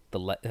on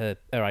her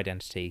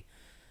identity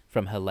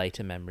from her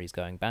later memories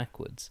going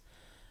backwards,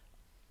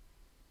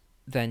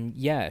 then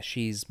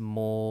she's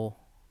more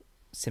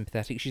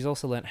sympathetic. She's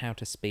also learnt how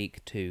to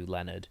speak to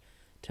Leonard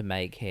to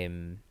make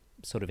him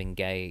sort of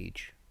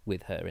engage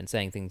with her, and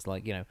saying things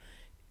like,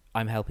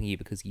 I'm helping you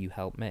because you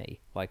helped me,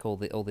 like all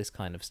this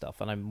kind of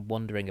stuff. And I'm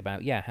wondering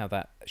about how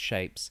that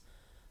shapes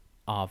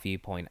our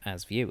viewpoint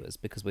as viewers,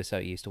 because we're so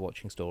used to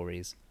watching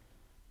stories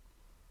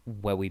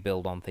where we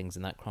build on things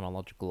in that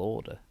chronological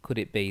order. Could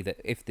it be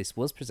that if this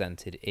was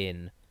presented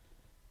in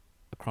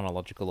a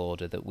chronological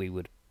order, that we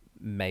would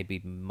maybe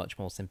be much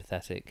more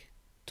sympathetic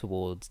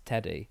towards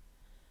Teddy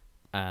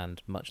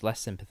and much less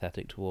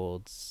sympathetic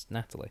towards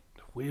Natalie?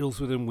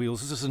 Wheels within wheels.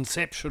 This is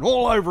Inception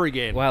all over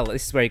again. Well,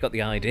 this is where he got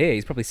the idea.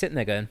 He's probably sitting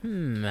there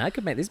going, I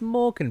could make this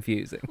more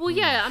confusing. Well,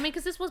 yeah, I mean,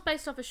 because this was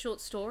based off a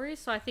short story,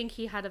 so I think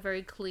he had a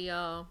very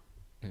clear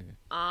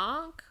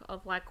arc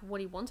of like what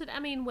he wanted. I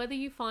mean,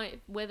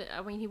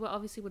 he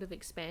obviously would have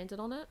expanded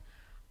on it.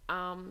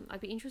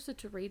 I'd be interested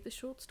to read the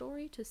short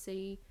story to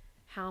see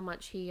how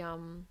much he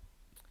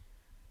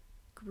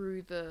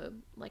grew the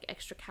like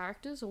extra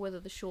characters, or whether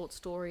the short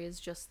story is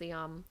just the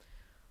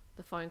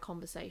phone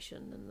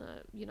conversation and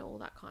the all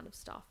that kind of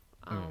stuff.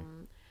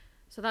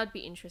 So that'd be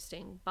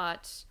interesting,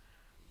 but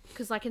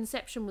because like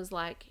Inception was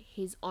like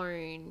his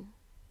own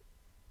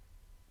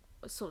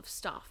sort of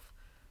stuff.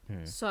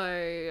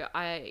 So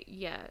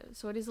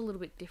so it is a little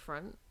bit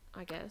different,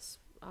 I guess.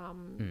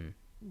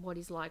 What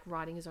he's like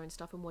writing his own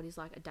stuff and what he's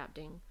like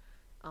adapting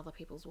other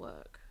people's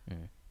work.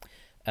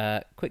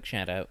 Quick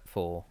shout out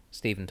for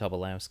Stephen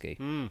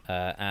Tobolowsky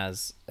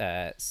as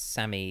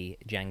Sammy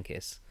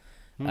Jankis.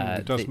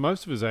 He does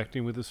most of his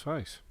acting with his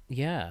face.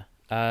 Yeah.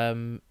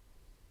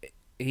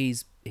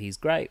 He's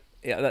great.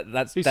 Yeah,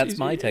 that's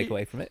my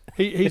takeaway from it.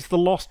 He's the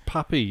lost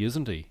puppy,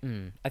 isn't he?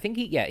 I think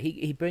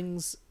he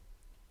brings,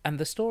 and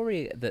the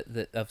story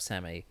that of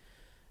Sammy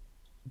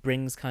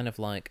brings kind of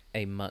like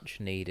a much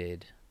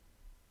needed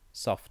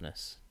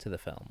softness to the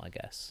film, I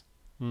guess.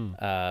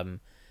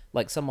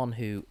 Like someone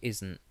who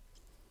isn't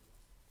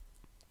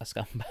a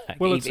scumbag,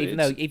 Well, even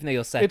though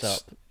you're set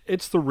up.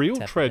 It's the real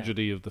Separate,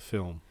 tragedy of the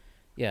film.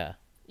 Yeah.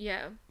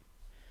 Yeah.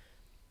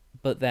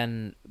 But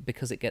then,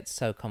 because it gets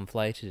so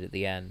conflated at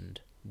the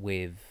end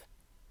with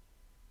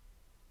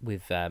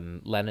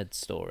Leonard's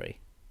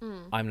story,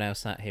 I'm now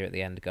sat here at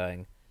the end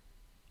going,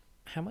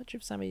 how much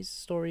of Sammy's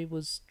story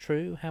was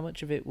true? How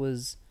much of it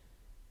was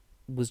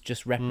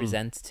just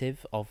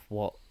representative of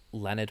what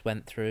Leonard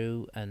went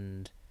through?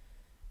 And,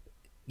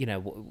 you know,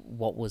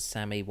 what was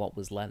Sammy, what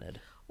was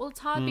Leonard? Well,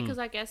 it's hard because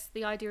I guess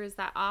the idea is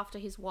that after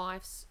his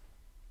wife's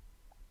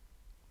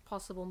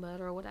possible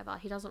murder or whatever,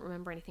 he doesn't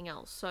remember anything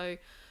else. So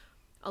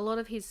a lot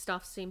of his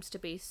stuff seems to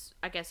be,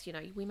 I guess, you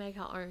know, we make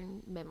our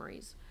own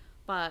memories,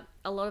 but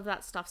a lot of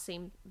that stuff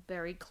seemed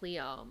very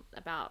clear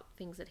about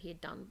things that he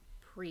had done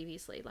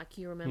previously. Like,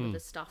 you remember the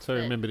stuff. So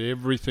he remembered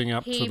everything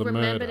up to the murder. He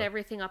remembered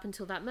everything up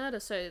until that murder.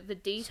 So the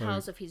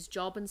details of his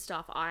job and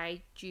stuff,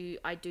 I do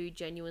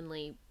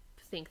genuinely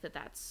think that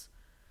that's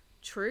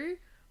true.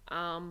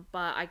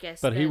 But I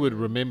guess. But he would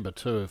remember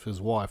too if his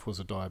wife was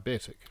a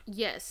diabetic.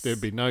 Yes. There'd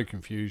be no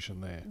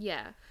confusion there.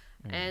 Yeah.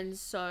 And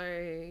so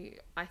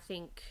I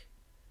think.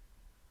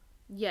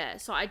 Yeah,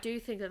 so I do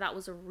think that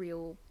was a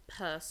real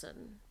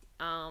person.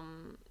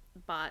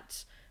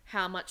 But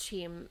how much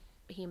he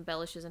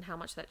embellishes and how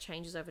much that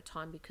changes over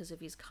time because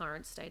of his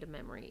current state of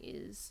memory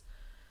is,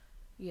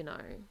 you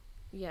know,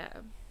 yeah.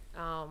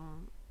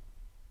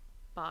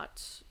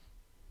 But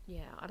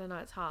yeah, I don't know,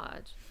 it's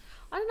hard.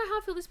 I don't know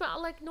how I feel this,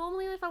 but like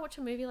normally if I watch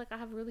a movie, like I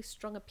have a really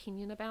strong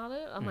opinion about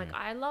it. I'm like,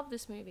 I love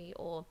this movie,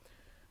 or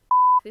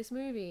this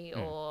movie,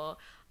 or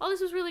oh,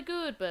 this was really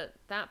good, but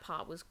that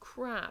part was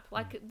crap.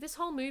 Like this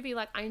whole movie,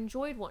 like I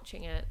enjoyed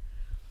watching it.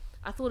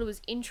 I thought it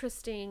was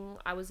interesting.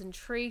 I was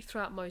intrigued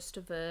throughout most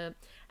of it,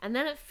 and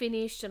then it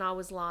finished, and I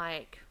was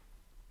like,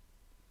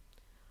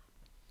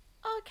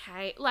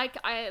 okay, like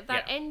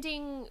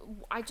ending,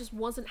 I just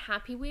wasn't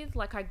happy with.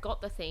 Like I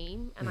got the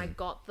theme, and I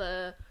got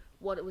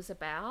what it was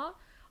about.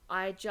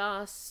 I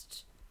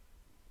just,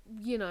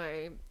 you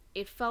know,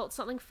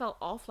 something felt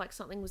off, like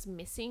something was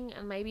missing,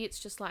 and maybe it's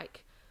just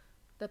like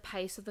the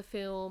pace of the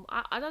film.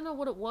 I don't know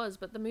what it was,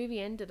 but the movie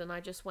ended and I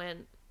just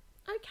went,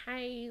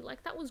 okay,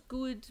 like that was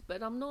good,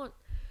 but I'm not,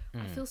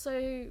 I feel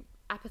so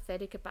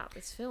apathetic about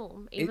this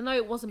film. Even though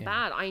it wasn't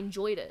bad, I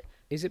enjoyed it.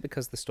 Is it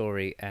because the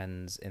story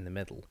ends in the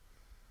middle?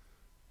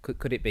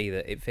 Could it be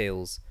that it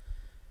feels,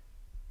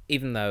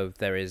 even though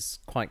there is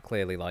quite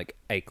clearly like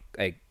a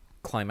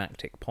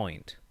climactic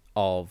point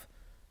of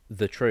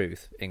the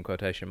truth, in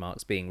quotation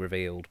marks, being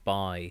revealed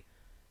by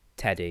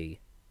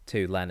Teddy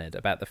to Leonard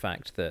about the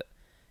fact that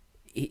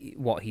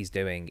what he's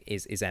doing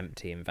is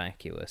empty and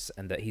vacuous,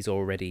 and that he's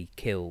already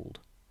killed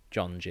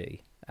John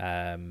G.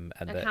 And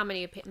how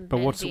many but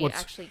men what's he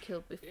actually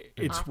killed before?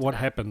 It's what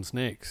happens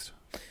next.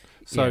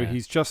 So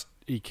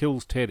he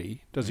kills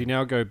Teddy. Does he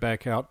now go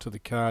back out to the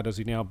car? Does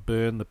he now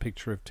burn the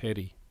picture of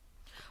Teddy?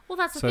 Well,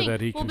 that's the so thing.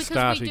 that he can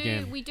start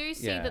again. We do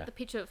see that the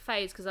picture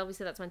fades, because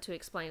obviously that's meant to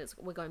explain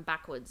we're going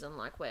backwards, and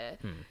like we're,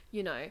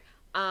 you know,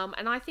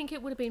 and I think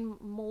it would have been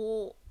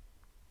more,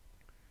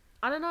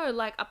 I don't know,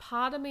 like a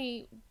part of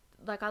me,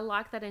 like I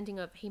like that ending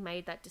of he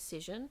made that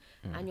decision,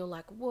 and you're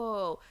like,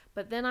 whoa.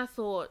 But then I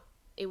thought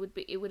it would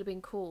have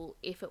been cool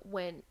if it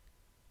went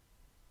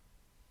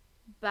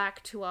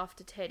back to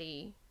after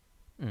Teddy,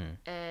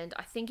 and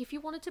I think if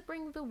you wanted to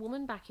bring the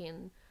woman back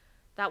in,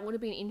 that would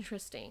have been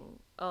interesting.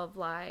 Of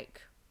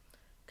like.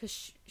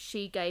 Because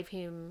she gave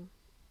him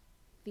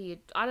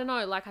I don't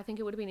know, like I think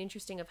it would have been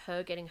interesting of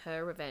her getting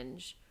her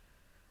revenge.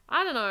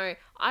 I don't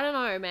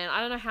know, man. I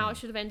don't know how it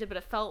should have ended, but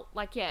it felt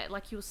like,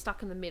 like you were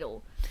stuck in the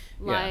middle.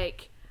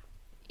 Like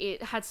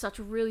it had such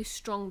a really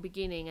strong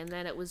beginning, and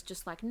then it was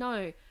just like,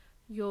 no,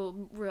 you're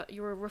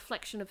a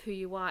reflection of who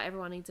you are.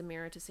 Everyone needs a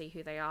mirror to see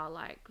who they are.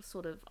 Like,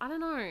 sort of, I don't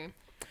know.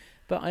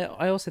 But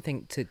I also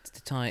think to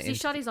tie it, he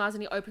shut his eyes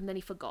and he opened, then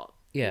he forgot.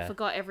 Yeah. He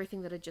forgot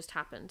everything that had just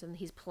happened and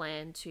his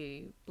plan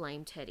to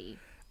blame Teddy.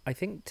 I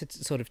think to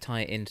sort of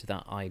tie it into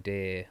that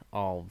idea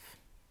of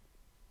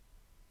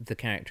the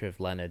character of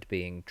Leonard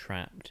being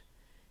trapped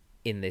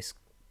in this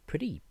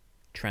pretty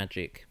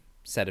tragic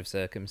set of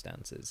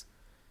circumstances,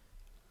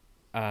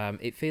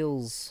 it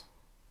feels,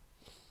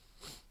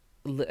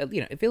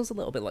 it feels a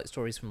little bit like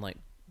stories from like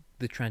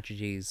the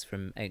tragedies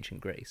from ancient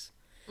Greece.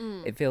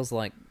 It feels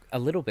like a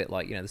little bit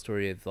like, the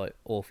story of like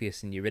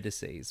Orpheus and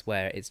Eurydice,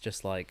 where it's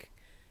just like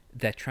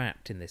they're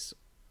trapped in this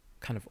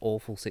kind of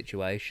awful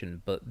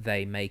situation, but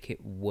they make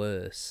it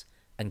worse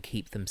and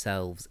keep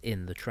themselves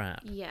in the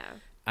trap. Yeah.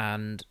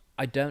 And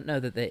I don't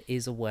know that there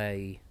is a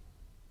way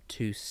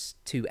to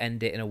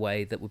end it in a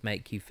way that would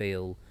make you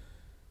feel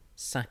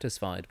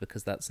satisfied,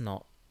 because that's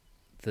not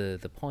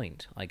the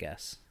point, I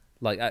guess.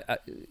 Like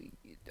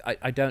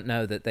I don't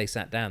know that they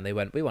sat down, they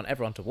went, we want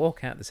everyone to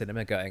walk out the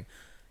cinema going,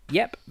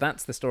 yep,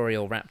 that's the story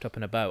all wrapped up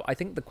in a bow. I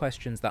think the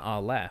questions that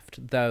are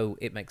left, though,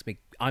 it makes me...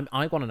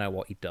 I want to know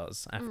what he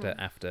does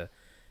after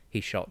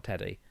he shot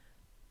Teddy.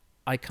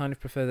 I kind of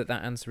prefer that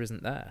answer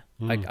isn't there.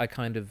 I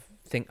kind of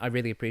think... I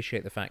really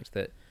appreciate the fact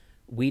that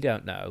we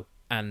don't know,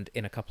 and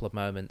in a couple of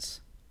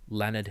moments,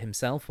 Leonard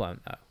himself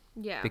won't know.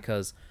 Yeah.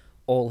 Because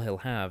all he'll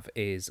have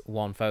is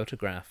one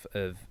photograph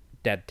of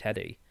dead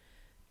Teddy,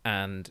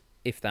 and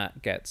if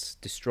that gets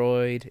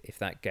destroyed, if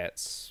that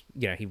gets,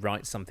 he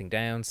writes something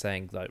down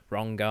saying like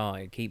wrong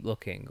guy, keep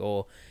looking,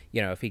 or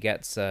if he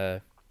gets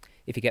an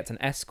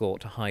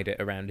escort to hide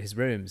it around his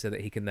room so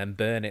that he can then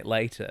burn it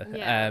later.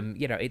 Yeah.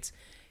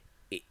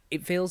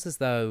 It feels as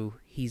though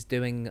he's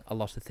doing a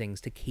lot of things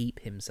to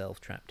keep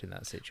himself trapped in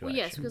that situation. Well,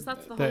 yes, because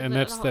that's the whole... And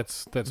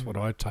that's what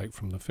I take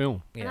from the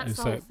film. And that's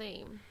the whole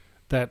theme.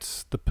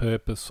 That's the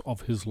purpose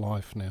of his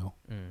life now.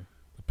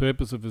 The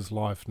purpose of his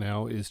life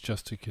now is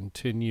just to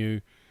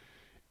continue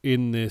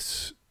in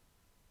this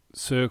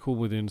circle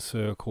within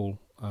circle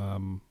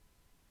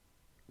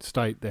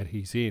state that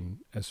he's in,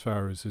 as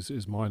far as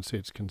his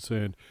mindset's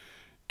concerned,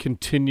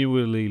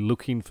 continually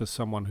looking for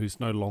someone who's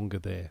no longer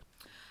there.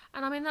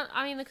 And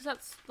because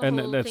that's the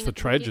whole that's thing the at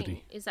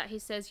tragedy. Is that he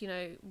says,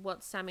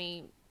 what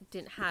Sammy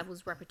didn't have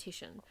was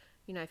repetition.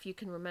 If you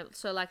can remember,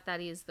 so like that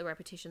is the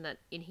repetition that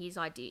in his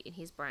idea, in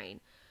his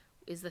brain,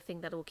 is the thing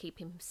that will keep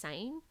him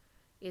sane,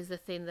 is the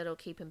thing that will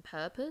keep him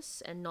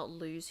purpose and not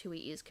lose who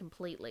he is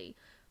completely.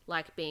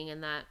 Like being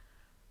in that,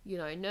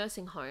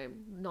 nursing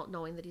home, not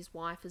knowing that his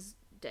wife is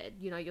dead.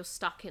 You're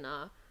stuck in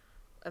a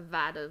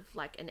vat of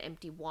like an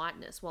empty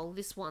whiteness. Well,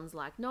 this one's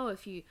like, no,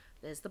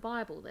 there's the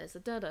Bible, there's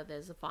the data,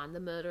 there's the find the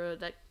murderer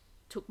that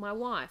took my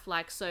wife.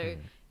 Like, so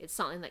it's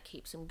something that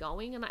keeps him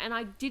going. And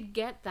I did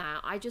get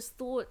that. I just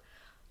thought,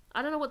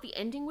 I don't know what the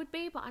ending would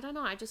be, but I don't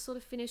know. I just sort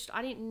of finished.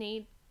 I didn't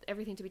need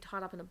everything to be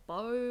tied up in a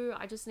bow.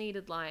 I just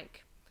needed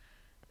like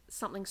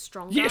something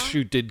stronger. Yes,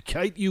 you did,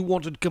 Kate. You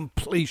wanted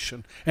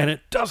completion, and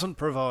it doesn't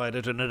provide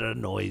it, and it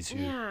annoys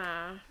you.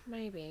 Yeah,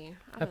 maybe.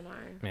 I don't know.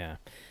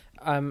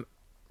 Yeah.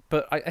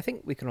 But I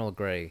think we can all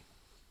agree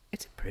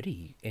it's a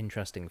pretty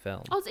interesting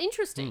film. Oh, it's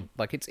interesting.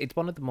 Like, it's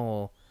one of the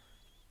more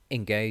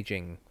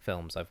engaging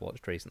films I've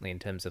watched recently in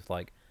terms of,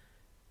 like,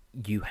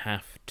 you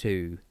have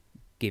to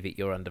give it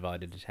your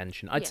undivided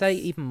attention. I'd say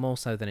even more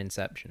so than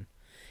Inception.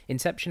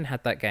 Inception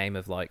had that game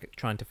of, like,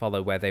 trying to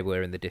follow where they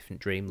were in the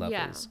different dream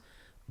levels. Yeah.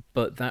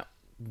 But that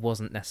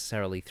wasn't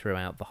necessarily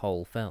throughout the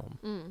whole film.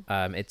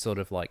 It sort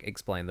of, like,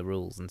 explained the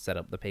rules and set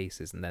up the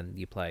pieces, and then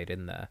you play it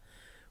in there.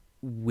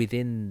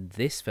 Within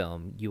this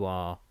film, you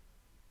are...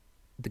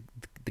 The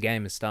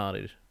game has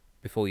started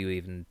before you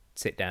even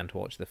sit down to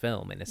watch the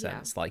film, in a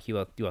sense. Like, you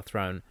are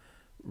thrown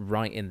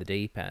right in the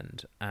deep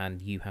end,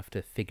 and you have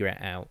to figure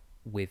it out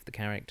with the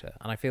character.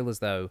 And I feel as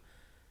though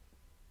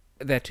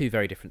they're two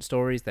very different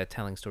stories. They're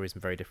telling stories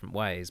in very different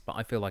ways, but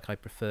I feel like I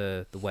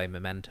prefer the way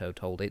Memento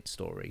told its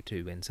story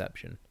to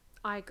Inception.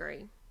 I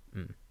agree.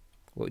 What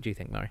would you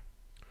think, Murray?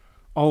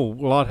 Oh,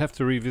 well, I'd have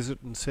to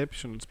revisit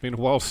Inception. It's been a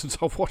while since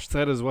I've watched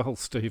that as well,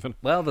 Stephen.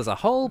 Well, there's a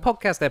whole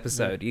podcast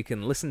episode you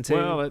can listen to.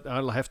 Well,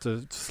 I'll have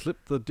to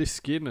slip the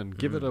disc in and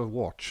give it a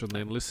watch and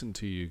then listen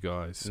to you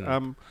guys.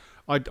 I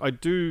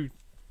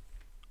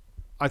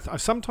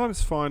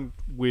sometimes find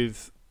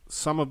with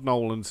some of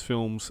Nolan's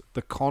films,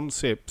 the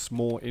concept's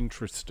more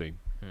interesting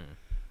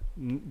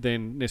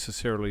than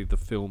necessarily the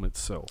film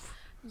itself.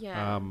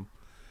 Yeah.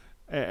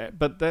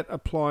 But that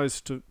applies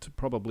to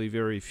probably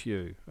very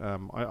few.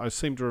 I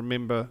seem to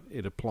remember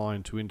it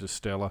applying to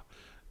Interstellar,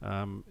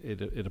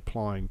 it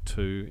applying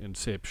to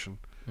Inception.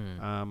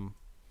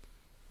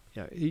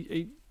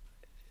 He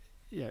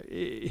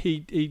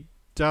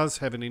does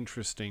have an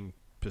interesting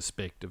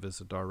perspective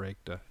as a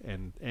director,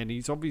 and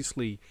he's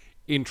obviously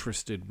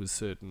interested with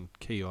certain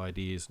key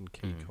ideas and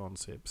key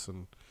concepts,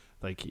 and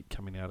they keep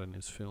coming out in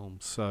his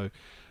films. So,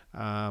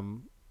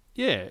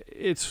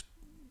 it's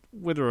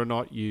whether or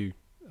not you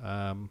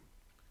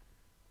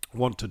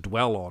want to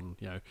dwell on,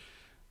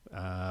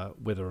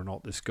 whether or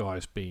not this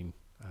guy's been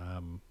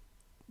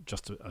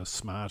just a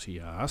smarty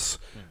ass,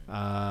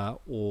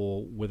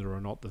 or whether or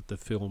not that the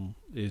film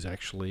is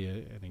actually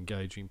an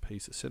engaging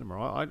piece of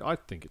cinema. I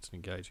think it's an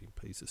engaging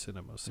piece of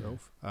cinema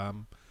myself.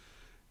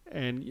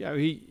 And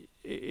he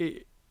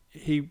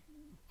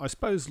I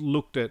suppose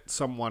looked at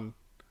someone,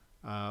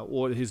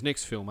 or his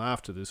next film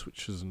after this,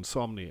 which is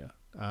Insomnia,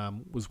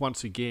 was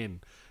once again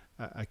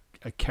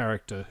a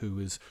character who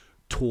is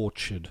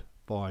tortured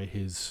by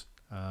his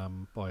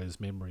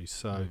memories.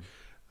 So,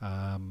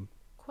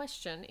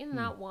 question in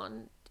that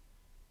one,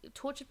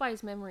 tortured by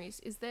his memories.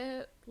 Is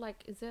there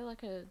like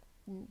a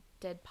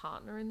dead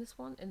partner in this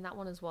one? In that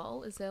one as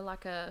well? Is there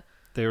like a?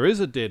 There is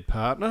a dead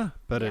partner,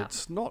 but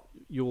it's not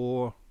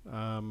your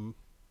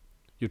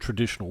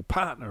traditional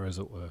partner, as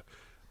it were.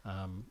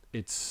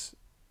 It's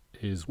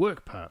his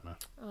work partner.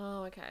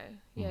 Oh, okay.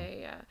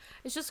 Yeah.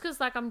 It's just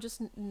because, like, I'm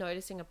just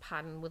noticing a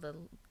pattern with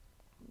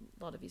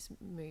a lot of his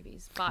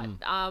movies. But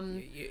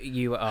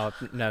You are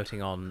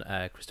noting on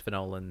Christopher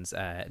Nolan's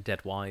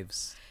Dead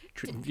Wives.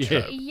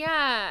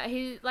 yeah,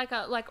 he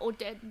or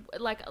dead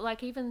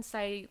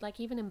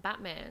even in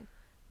Batman,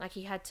 like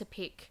he had to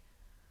pick,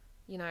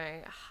 you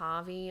know,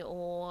 Harvey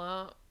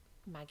or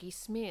Maggie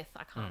Smith.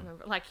 I can't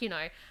remember. Like, you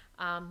know,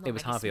 not It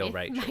was Maggie Harvey or Smith,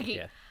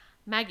 Rachel.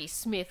 Maggie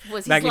Smith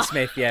was Maggie his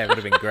Smith, yeah, would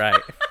have been great.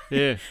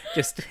 Yeah.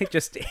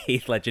 just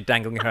Heath Ledger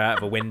dangling her out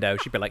of a window.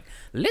 She'd be like,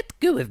 "Let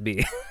go of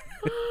me."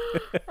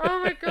 Oh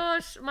my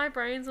gosh, my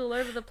brain's all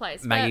over the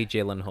place. Maggie But-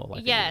 Gyllenhaal, I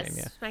think. yes, her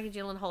name, Maggie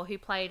Gyllenhaal, who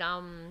played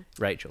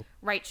Rachel.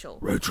 Rachel.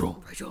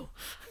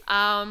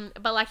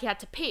 But like he had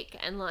to pick,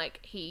 and like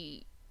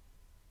he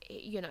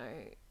you know,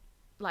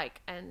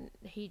 like, and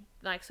he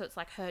like, so it's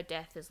like her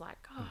death is like,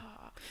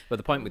 But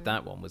the point with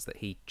that one was that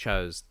he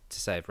chose to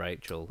save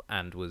Rachel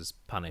and was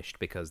punished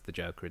because the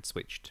Joker had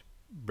switched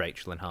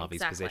Rachel and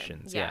Harvey's exactly.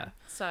 positions. Yeah.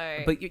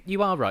 So, But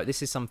you are right.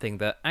 This is something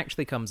that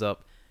actually comes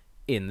up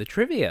in the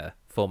trivia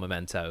for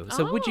Memento.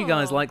 So would you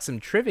guys Oh. like some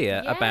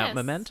trivia about Yes.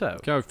 Memento?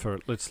 Go for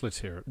it. Let's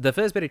hear it. The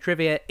first bit of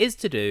trivia is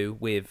to do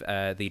with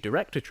the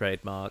director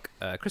trademark,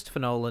 Christopher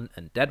Nolan,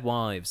 and Dead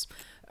Wives.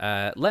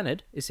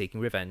 Leonard is seeking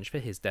revenge for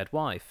his dead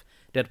wife.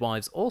 Dead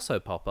Wives also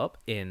pop up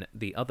in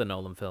the other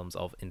Nolan films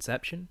of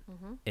Inception,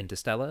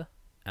 Interstellar,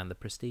 and The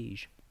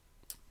Prestige.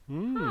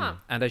 huh.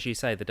 And as you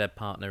say, the dead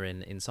partner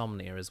in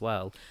Insomnia as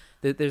well.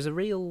 There's a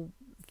real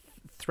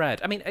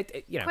thread. I mean,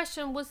 you know,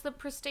 Question: was The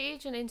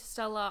Prestige and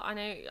Interstellar? I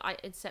know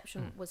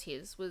Inception was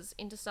his. Was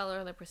Interstellar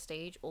and The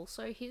Prestige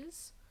also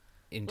his?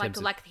 in Like, terms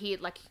of,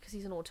 because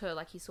he's an auteur,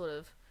 like he sort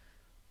of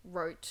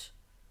wrote,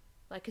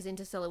 like, because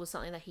Interstellar was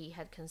something that he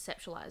had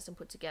conceptualized and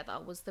put together.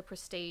 Was The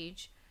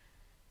Prestige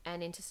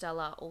and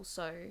Interstellar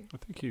also? I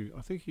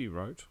think he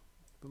wrote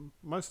them.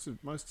 Most of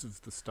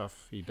the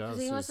stuff he does.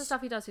 Because most of the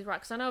stuff he does is right.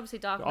 Because I know obviously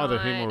Dark Knight, either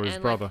him or his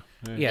and, brother.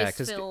 Like, yeah, this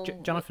because film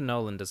Jonathan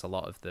Nolan does a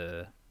lot of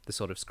the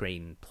sort of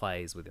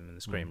screenplays with him and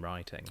the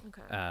screenwriting.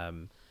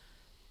 Okay.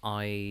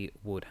 I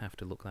would have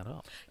to look that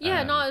up.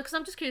 Yeah, no, because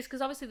I'm just curious,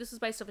 because obviously this was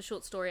based off a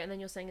short story, and then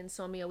you're saying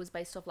Insomnia was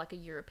based off like a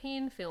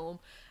European film,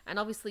 and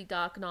obviously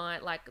Dark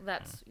Knight, like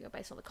that's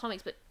based on the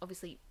comics, but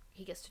obviously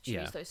he gets to choose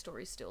Yeah. those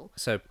stories still.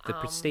 So The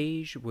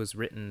Prestige was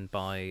written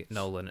by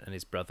Nolan and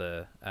his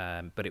brother,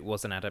 but it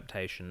was an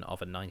adaptation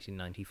of a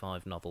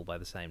 1995 novel by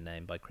the same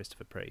name by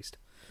Christopher Priest.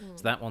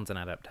 So that one's an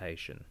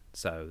adaptation.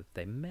 So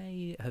they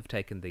may have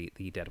taken the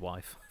dead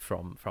wife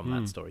from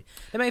that story.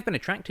 They may have been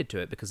attracted to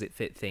it because it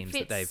fit themes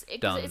that they've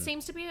done. It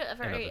seems to be a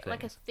very other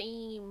like a things.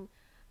 theme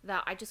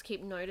that I just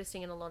keep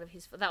noticing in a lot of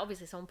his. That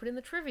obviously someone put in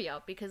the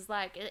trivia, because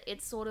like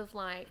it's sort of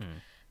like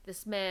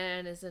this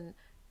man is in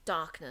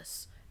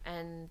darkness,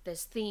 and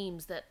there's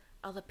themes that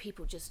other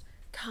people just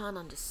can't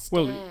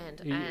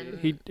understand.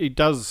 Well, he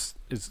does.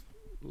 Is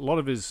a lot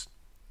of his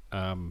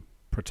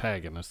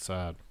protagonists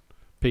are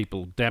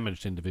people,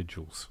 damaged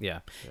individuals. Yeah.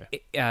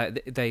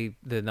 The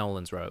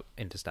Nolans wrote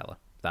Interstellar.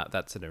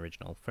 That's an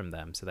original from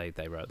them, so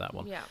they wrote that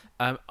one. Yeah.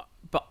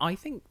 But I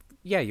think,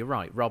 yeah, you're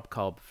right. Rob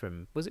Cobb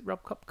was it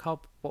Rob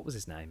Cobb? What was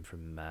his name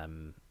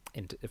from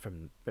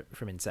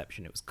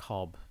Inception? It was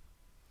Cobb.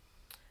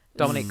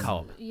 Dominic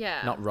Cobb.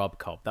 Yeah. Not Rob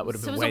Cobb. That would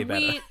have So been it was way a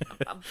better.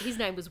 weird, his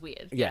name was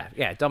weird.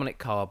 Yeah. Dominic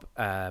Cobb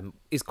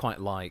is quite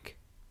like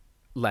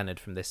Leonard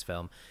from this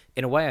film.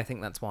 In a way, I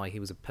think that's why he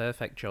was a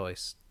perfect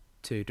choice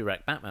to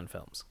direct Batman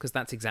films, because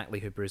that's exactly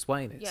who Bruce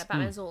Wayne is. Yeah,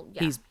 Batman's all.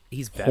 Yeah.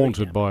 He's very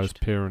Haunted by his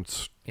damaged.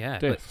 parents' Yeah,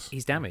 deaths. but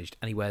he's damaged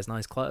and he wears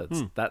nice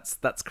clothes.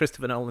 That's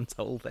Christopher Nolan's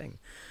whole thing.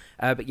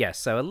 But yes,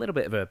 so a little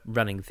bit of a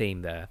running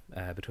theme there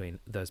between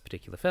those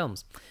particular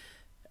films.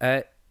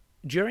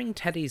 During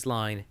Teddy's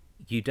line,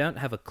 "You don't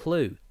have a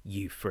clue,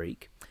 you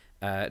freak,"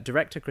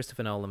 director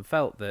Christopher Nolan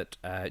felt that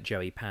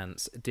Joey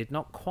Pants did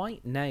not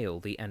quite nail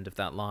the end of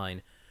that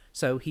line,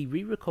 so he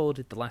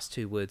re-recorded the last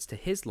two words to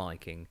his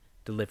liking,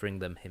 delivering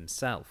them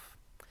himself.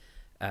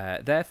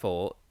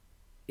 Therefore,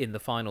 in the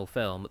final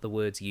film, the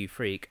words "you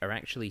freak" are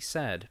actually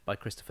said by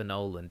Christopher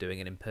Nolan doing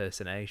an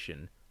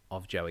impersonation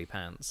of Joey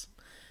Pants.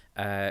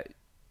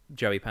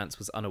 Joey Pants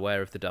was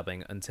unaware of the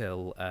dubbing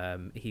until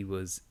he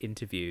was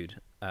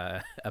interviewed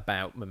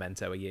about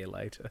Memento a year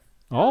later.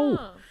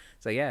 Oh,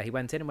 So yeah, he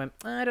went in and went,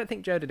 "I don't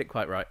think Joe did it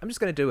quite right. I'm just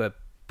going to do a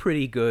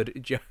pretty good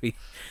Joey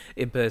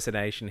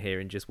impersonation here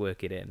and just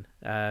work it in."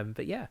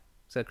 But yeah,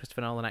 so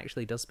Christopher Nolan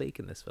actually does speak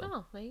in this film.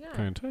 Oh, there you go.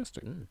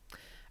 fantastic.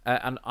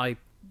 And I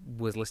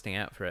was listening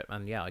out for it,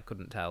 and yeah, I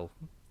couldn't tell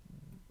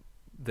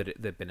that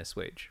there'd been a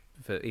switch,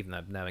 for even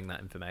though knowing that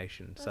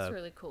information. That's so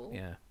really cool.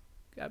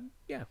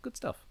 yeah, good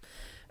stuff.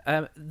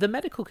 The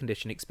medical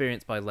condition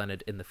experienced by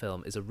Leonard in the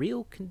film is a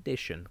real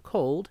condition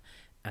called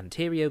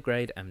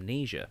anterograde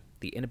amnesia,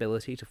 the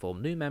inability to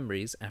form new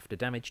memories after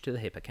damage to the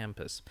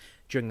hippocampus.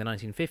 During the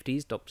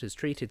 1950s, doctors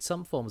treated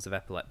some forms of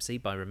epilepsy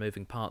by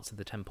removing parts of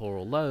the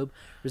temporal lobe,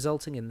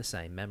 resulting in the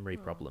same memory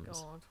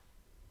problems. God.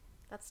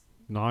 That's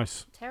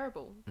Nice.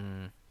 terrible.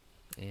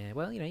 Yeah,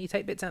 well, you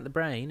take bits out of the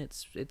brain,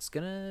 it's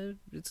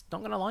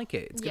not gonna like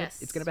it. It's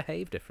Yes. gonna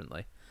behave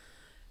differently.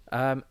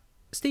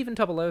 Stephen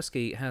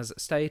Tobolowsky has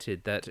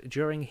stated that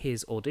during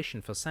his audition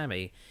for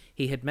Sammy,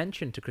 he had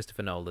mentioned to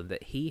Christopher Nolan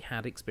that he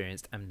had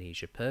experienced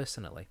amnesia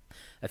personally.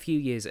 A few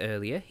years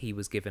earlier, he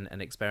was given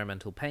an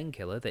experimental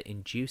painkiller that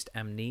induced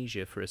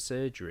amnesia for a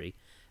surgery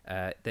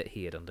that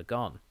he had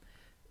undergone.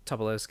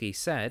 Tobolowsky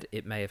said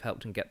it may have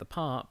helped him get the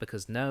part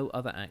because no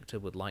other actor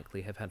would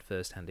likely have had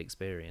first-hand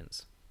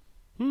experience.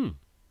 So,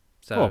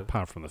 well,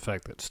 apart from the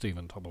fact that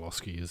Stephen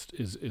Tobolowsky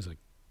is a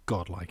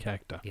godlike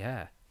actor.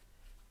 yeah.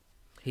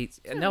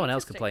 No one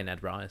else could play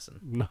Ned Ryerson.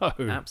 No.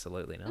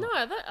 Absolutely not.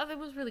 No, that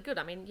was really good.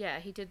 I mean, yeah,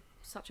 he did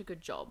such a good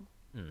job.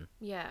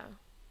 Yeah.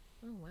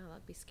 Oh, wow,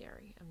 that'd be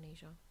scary.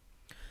 Amnesia.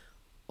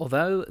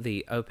 Although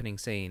the opening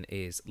scene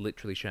is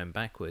literally shown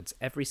backwards,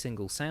 every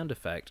single sound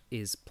effect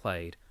is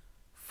played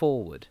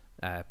forward,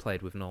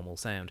 played with normal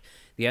sound.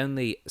 The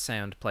only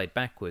sound played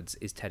backwards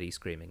is Teddy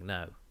screaming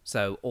no.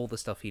 So all the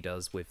stuff he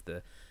does with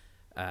the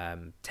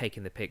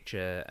taking the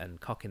picture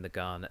and cocking the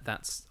gun,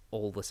 that's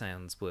all the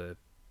sounds were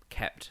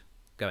kept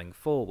going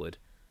forward,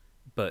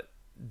 but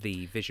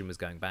the vision was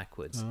going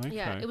backwards. Oh, okay.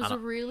 Yeah, it was a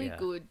really yeah.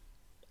 good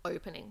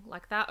opening.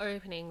 Like, that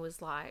opening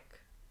was, like,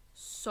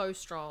 so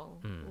strong.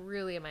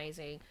 Really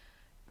amazing.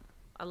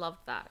 I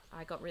loved that.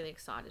 I got really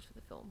excited for the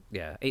film.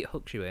 Yeah, it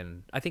hooks you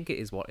in. I think it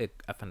is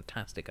a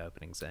fantastic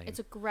opening scene. It's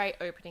a great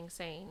opening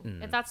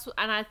scene.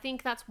 And I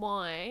think that's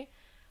why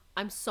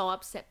I'm so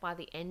upset by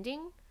the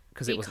ending.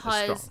 Because it wasn't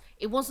as strong.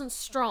 It wasn't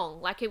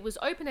strong. Like, it was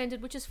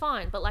open-ended, which is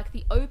fine, but, like,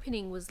 the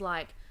opening was,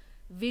 like,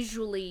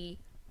 visually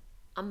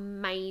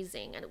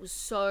amazing, and it was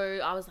so,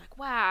 I was like,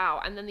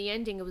 wow. And then the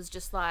ending, it was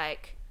just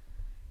like,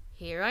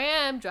 here I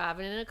am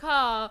driving in a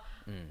car,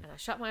 and I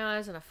shut my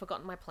eyes and I've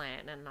forgotten my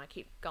plan, and I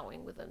keep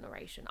going with the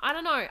narration. I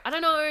don't know.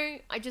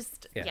 I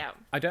just, yeah.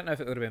 I don't know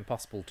if it would have been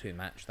possible to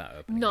match that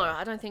opening. No,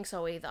 I don't think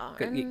so either.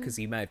 Because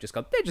you may have just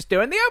gone, they're just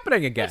doing the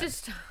opening again.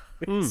 So,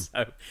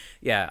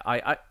 yeah,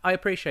 I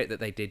appreciate that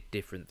they did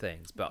different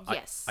things, but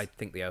yes. I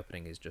think the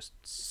opening is just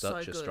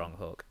such a strong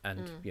hook,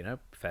 and,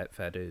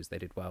 fair dues, they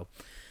did well.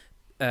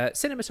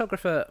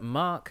 Cinematographer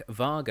Mark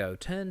Vargo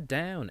turned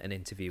down an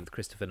interview with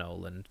Christopher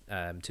Nolan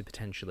to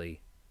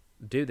potentially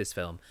do this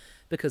film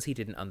because he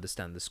didn't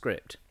understand the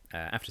script.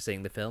 After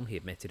seeing the film, he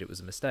admitted it was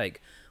a mistake.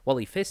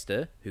 Wally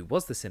Pfister, who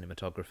was the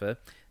cinematographer,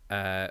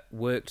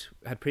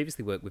 had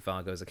previously worked with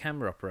Vargo as a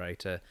camera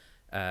operator.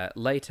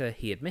 Later,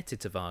 he admitted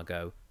to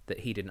Vargo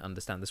that he didn't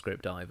understand the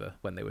script either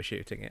when they were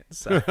shooting it.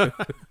 So,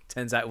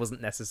 turns out it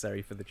wasn't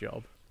necessary for the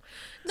job.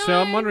 No. So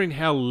I'm wondering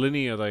how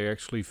linear they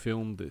actually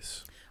filmed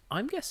this.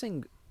 I'm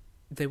guessing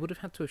they would have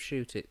had to have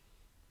shoot it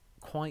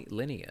quite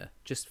linear,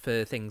 just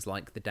for things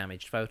like the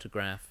damaged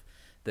photograph,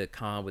 the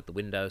car with the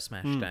window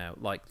smashed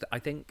out. Like, I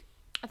think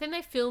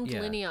they filmed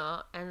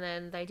linear, and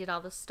then they did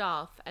other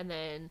stuff, and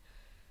then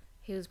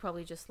he was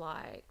probably just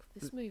like,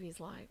 this movie's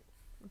like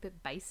a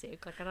bit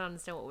basic. Like, I don't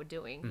understand what we're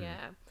doing.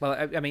 Yeah. Well,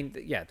 I mean,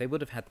 yeah, they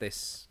would have had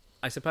this.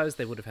 I suppose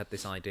they would have had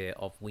this idea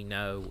of, we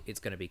know it's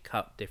going to be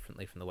cut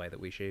differently from the way that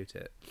we shoot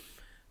it,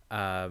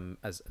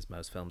 as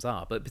most films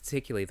are, but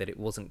particularly that it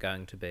wasn't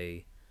going to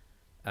be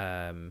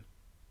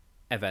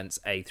events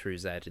A through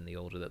Z in the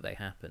order that they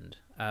happened.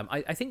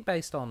 I think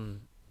based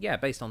on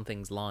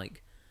things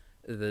like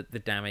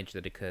the damage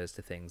that occurs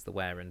to things, the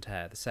wear and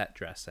tear, the set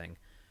dressing,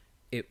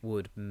 it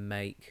would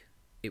make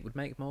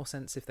more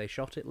sense if they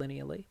shot it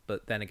linearly.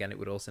 But then again, it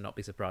would also not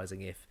be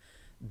surprising if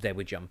they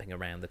were jumping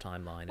around the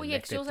timeline. Well, yeah,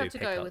 because you also have to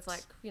go with,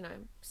 like,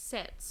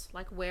 sets.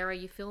 Like, where are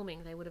you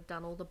filming? They would have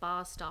done all the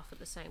bar stuff at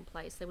the same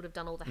place. They would have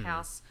done all the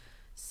house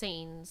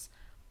scenes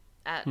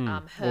at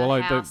her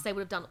house. They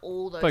would have done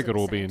all those. They could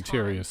all be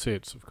interior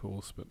sets, of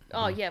course. But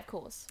yeah, of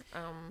course.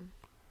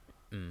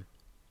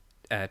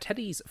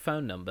 Teddy's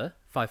phone number,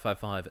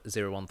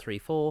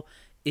 555-0134,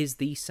 is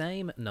the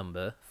same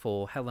number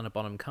for Helena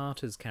Bonham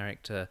Carter's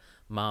character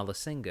Marla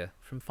Singer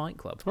from Fight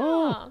Club.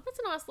 Oh, that's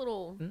a nice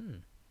little...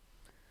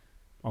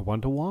 I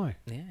wonder why.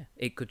 Yeah,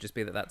 it could just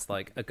be that's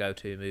like a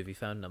go-to movie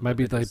phone number.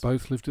 Maybe they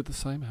both lived at the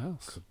same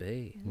house. Could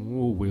be.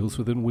 Oh, wheels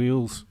within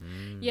wheels.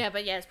 Yeah,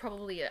 but yeah, it's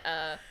probably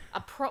a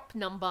prop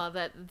number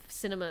that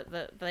cinema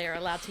that they are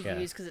allowed to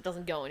use because it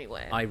doesn't go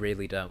anywhere. I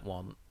really don't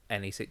want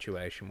any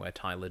situation where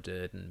Tyler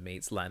Durden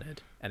meets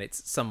Leonard and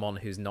it's someone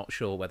who's not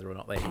sure whether or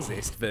not they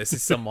exist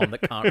versus someone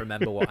that can't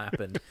remember what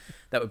happened.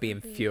 That would be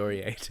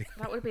infuriating.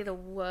 That would be the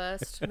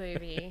worst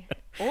movie.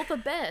 Or the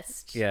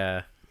best.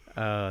 Yeah.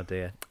 Oh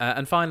dear.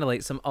 And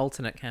finally, some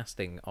alternate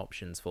casting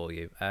options for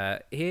you.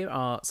 Here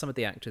are some of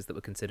the actors that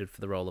were considered for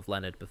the role of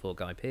Leonard before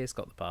Guy Pearce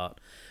got the part.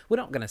 We're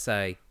not going to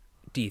say,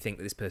 do you think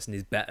that this person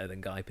is better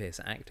than Guy Pearce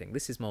at acting?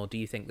 This is more, do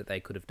you think that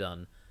they could have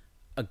done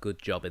a good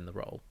job in the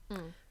role?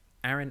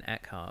 Aaron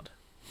Eckhart.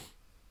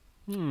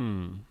 I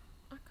can't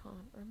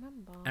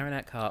remember. Aaron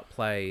Eckhart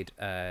played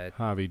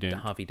Harvey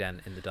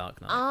Dent in The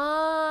Dark Knight. Oh,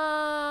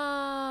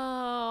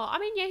 I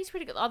mean, yeah, he's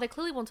pretty good. Oh, they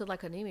clearly wanted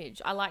like an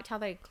image. I liked how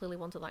they clearly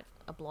wanted like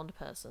a blonde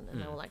person,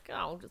 and they were like, "Oh,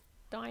 I'll just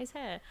dye his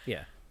hair."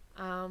 Yeah.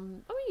 I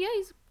mean, yeah,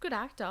 he's a good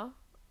actor.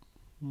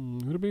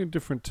 Would have been a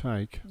different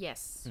take.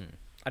 Yes.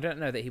 I don't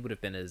know that he would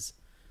have been as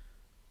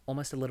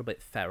almost a little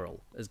bit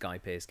feral as Guy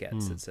Pearce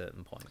gets at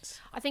certain points.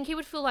 I think he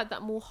would feel like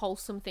that more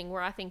wholesome thing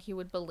where I think he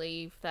would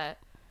believe that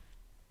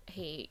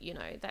he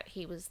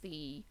was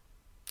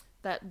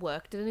that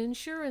worked at an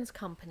insurance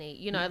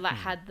company, like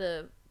had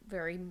the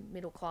very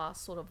middle class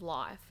sort of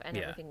life, and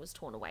everything was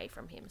torn away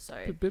from him. So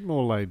A bit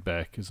more laid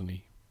back, isn't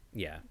he?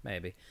 Yeah,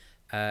 maybe.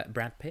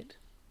 Brad Pitt?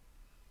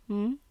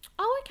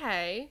 Oh,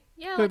 okay.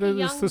 Yeah, like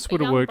This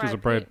would have worked as a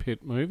Brad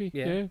Pitt movie.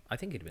 Yeah. I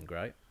think he'd have been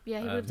great. Yeah,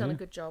 he would have done a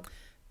good job.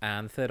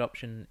 And the third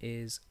option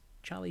is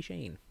Charlie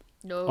Sheen.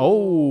 No.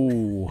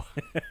 Oh.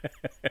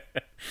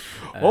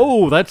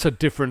 Oh, that's a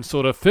different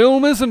sort of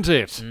film, isn't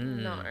it?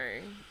 No,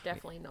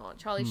 definitely not.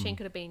 Charlie Sheen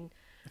could have been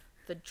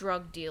the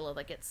drug dealer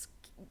that gets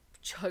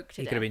choked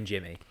to He death. could have been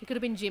Jimmy He could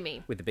have been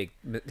Jimmy with the big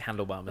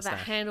handlebar with that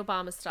moustache.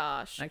 handlebar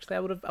moustache. Actually, I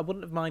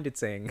wouldn't have minded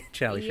seeing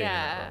Charlie Sheen in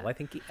that Yeah. role. I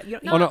think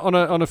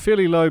On a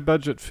fairly low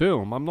budget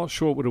film, I'm not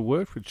sure it would have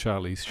worked with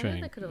Charlie I think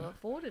Sheen. they could have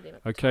afforded him.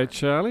 At the Okay, time.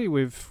 Charlie,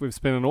 we've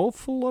spent an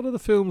awful lot of the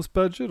film's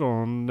budget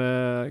on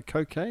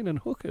cocaine and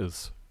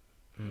hookers.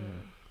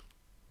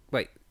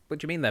 Wait, what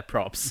do you mean they're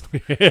props?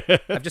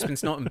 I've just been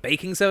snorting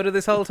baking soda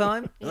this whole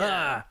time?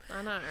 Yeah,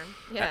 I know.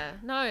 Yeah,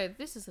 no,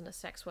 this isn't a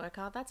sex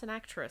worker. That's an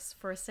actress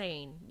for a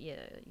scene.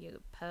 Yeah, you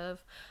perv.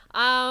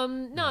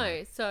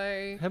 No,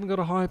 so Haven't got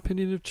a high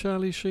opinion of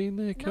Charlie Sheen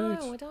there, Kate?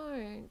 no, I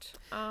don't.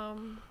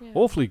 Yeah.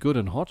 Awfully good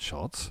in Hot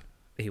Shots.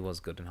 He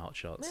was good in Hot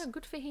Shots. Yeah,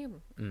 good for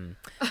him.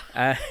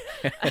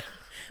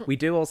 We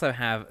do also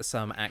have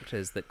some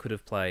actors that could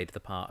have played the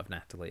part of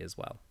Natalie as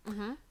well.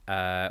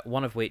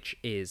 One of which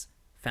is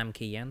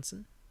Famke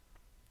Janssen.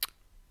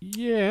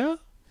 Yeah.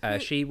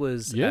 She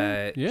was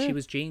Yeah. she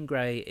was Jean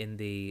Grey in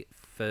the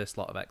first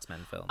lot of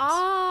X-Men films.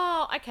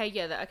 Oh, okay,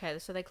 yeah, okay.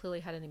 So they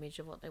clearly had an image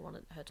of what they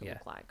wanted her to Yeah.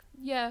 look like.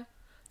 Yeah,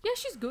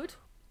 she's good.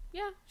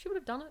 Yeah, she would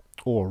have done it.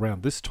 Or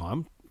around this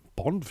time,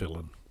 Bond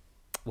villain.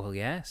 Well,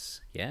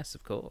 yes,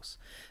 of course.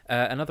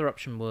 Another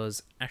option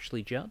was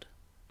Ashley Judd.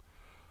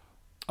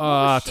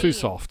 was Too she?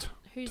 soft.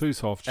 Who's- Too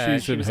soft. She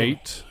She's in was in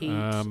Heat. Heat,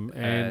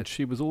 And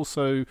she was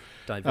also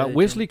Divergent.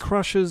 Wesley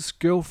Crusher's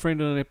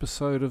girlfriend in an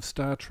episode of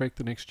Star Trek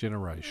The Next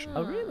Generation.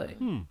 Oh,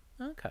 really?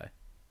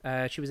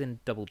 Okay. She was in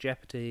Double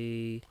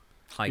Jeopardy,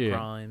 High Yeah.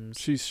 Crimes.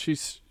 She's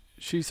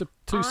too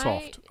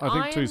soft. I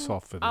think too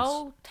soft for this.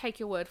 I'll take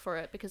your word for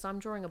it because I'm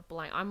drawing a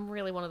blank. I'm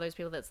really one of those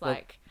people that's Well,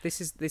 like, this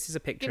is a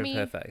picture give of me-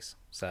 her face.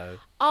 So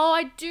oh,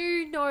 I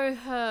do know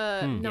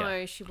her. No,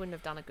 Yeah. she wouldn't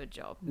have done a good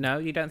job. no,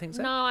 you don't think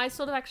so? No, I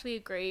sort of actually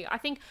agree. I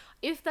think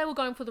if they were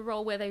going for the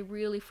role where they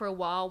really, for a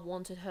while,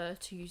 wanted her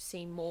to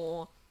seem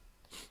more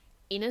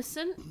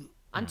innocent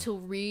until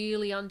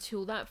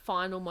that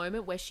final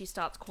moment where she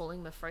starts calling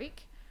him a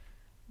freak,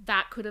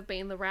 that could have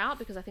been the route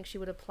because I think she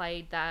would have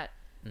played that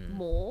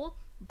more.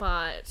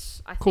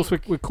 But Of course,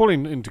 we're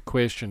calling into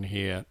question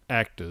here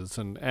actors,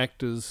 and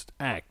actors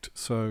act,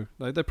 so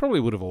they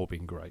probably would have all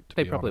been great. To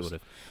They be probably honest.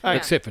 would have.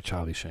 Except for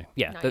Charlie Sheen.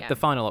 Yeah, No, the, yeah. the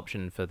final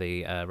option for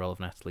the role of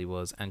Natalie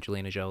was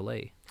Angelina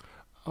Jolie.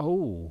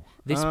 Oh,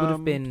 This would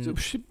have been-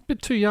 she's a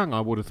bit too young,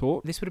 I would have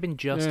thought. This would have been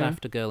just Yeah.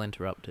 after Girl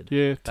Interrupted.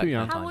 Yeah, That too kind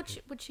young. of how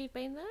time would she have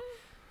been there?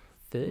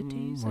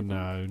 30s? Oh,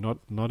 no,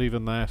 not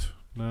even that.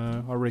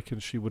 No, I reckon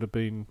she would have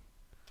been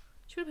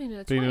She would have been in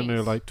her 20s. in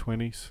her late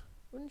 20s.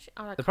 Wouldn't she?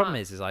 Oh, I The problem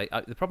can't. is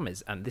the problem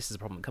is, and this is a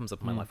problem that comes up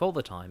in my life all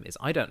the time, is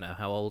I don't know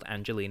how old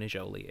Angelina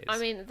Jolie is. I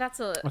mean, that's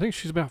a. I think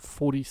she's about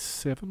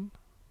 47.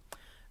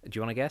 Do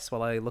you want to guess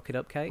while I look it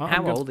up, Kate? I'm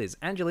How gonna- old is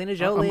Angelina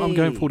Jolie? I'm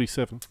going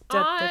 47.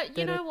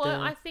 You know what?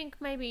 I think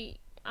maybe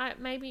I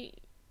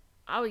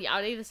would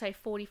either say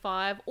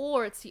 45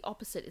 or it's the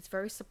opposite. It's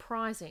very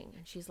surprising,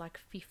 and she's like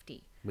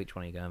 50. Which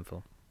one are you going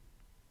for?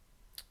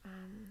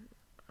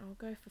 I'll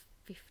go for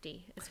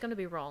 50. It's going to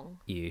be wrong.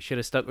 You should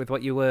have stuck with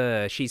what you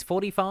were. She's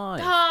 45.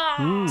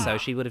 So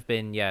she would have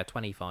been,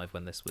 25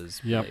 when this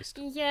was Yep. released.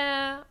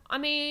 Yeah, I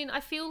mean, I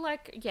feel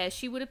like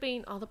she would have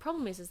been. Oh, the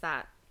problem is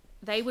that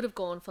they would have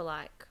gone for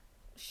like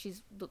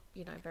she's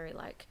very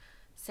like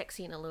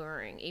sexy and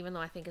alluring. Even though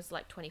I think it's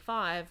like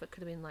 25, it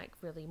could have been like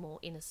really more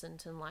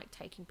innocent and like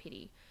taking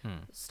pity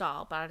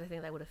style. But I don't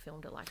think they would have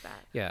filmed it like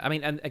that. Yeah, I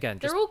mean, and again,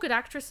 just They're all good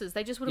actresses.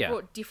 They just would have Yeah.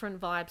 brought different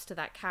vibes to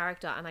that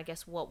character, and I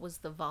guess what was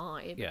the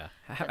vibe? yeah,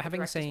 that the having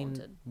directors seen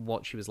wanted.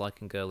 what she was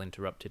like in Girl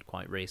Interrupted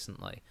quite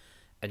recently,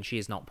 and she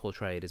is not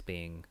portrayed as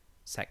being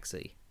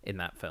sexy in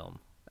that film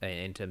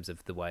in terms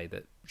of the way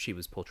that she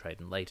was portrayed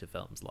in later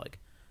films like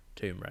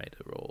Tomb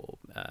Raider or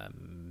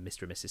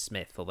Mr. and Mrs.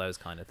 Smith or those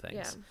kind of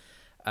things.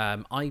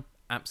 I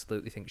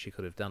absolutely think she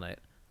could have done it,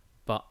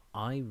 but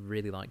I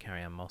really like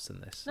Carrie-Anne Moss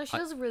in this. No, she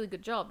does a really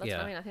good job. That's what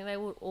Yeah. I mean. I think they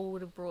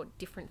would have brought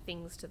different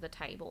things to the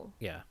table.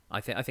 Yeah, I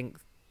think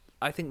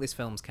this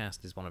film's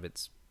cast is one of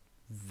its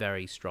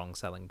very strong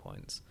selling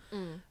points,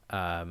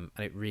 and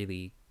it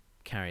really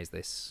carries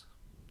this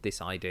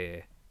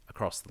idea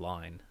across the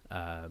line.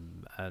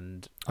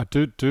 And I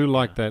do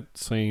like that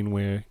scene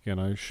where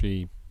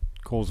she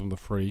calls him the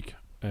freak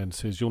and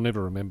says, "You'll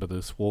never remember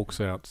this." Walks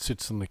out,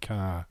 sits in the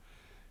car,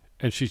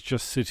 and she's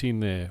just sitting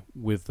there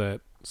with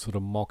that sort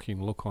of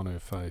mocking look on her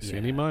face. Yeah.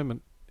 Any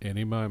moment.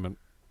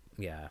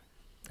 yeah,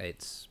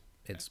 it's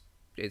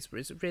it's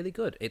really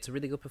good. It's a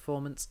really good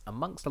performance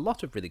amongst a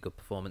lot of really good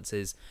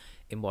performances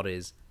in what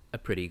is a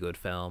pretty good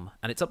film.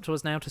 And it's up to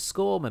us now to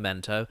score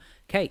Memento.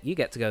 Kate, you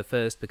get to go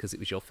first because it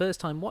was your first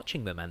time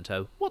watching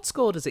Memento. What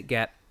score does it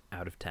get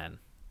out of 10?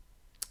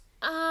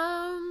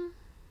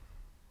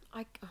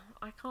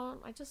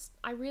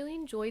 I really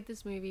enjoyed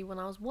this movie when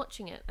I was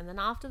watching it, and then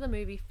after the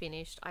movie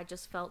finished, I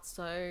just felt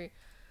so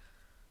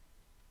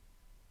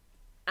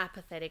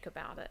apathetic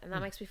about it, and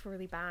that makes me feel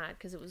really bad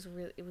because it was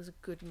a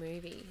good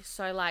movie.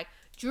 So like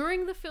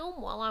during the film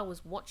while I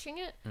was watching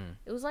it,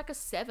 it was like a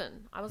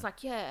 7. I was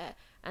like, yeah.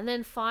 And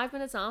then 5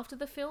 minutes after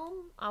the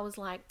film, I was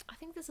like, I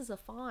think this is a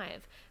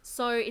 5.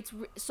 So it's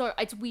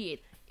weird.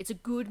 It's a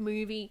good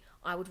movie.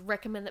 I would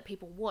recommend that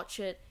people watch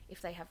it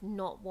if they have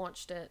not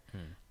watched it.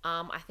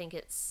 I think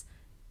it's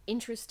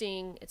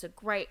interesting. It's a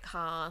great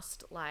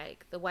cast.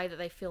 Like the way that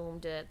they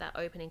filmed it, that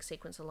opening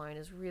sequence alone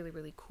is really,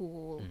 really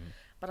cool.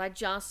 But I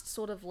just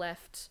sort of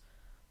left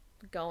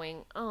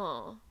going,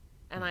 oh,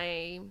 and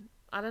I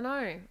don't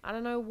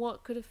know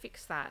what could have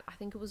fixed that. I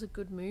think it was a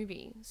good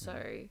movie. So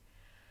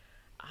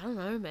I don't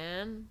know,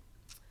 man.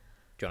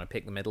 Do you want to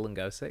pick the middle and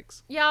go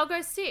 6? Yeah, I'll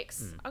go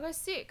 6. I'll go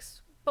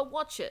 6, but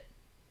watch it.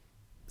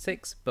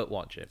 6, but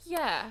watch it.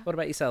 Yeah. What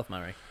about yourself,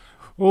 Murray?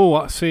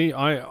 Oh, see,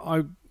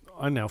 I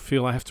now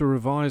feel I have to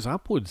revise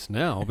upwards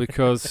now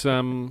because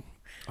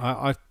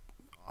I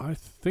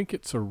think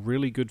it's a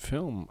really good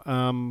film.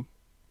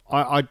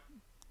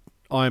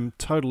 I'm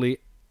totally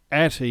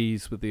at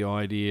ease with the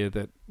idea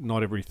that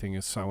not everything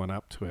is sewn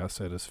up to our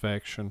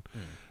satisfaction.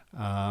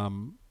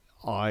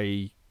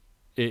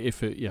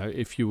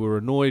 If you were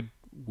annoyed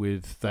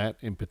with that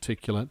in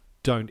particular,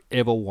 don't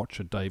ever watch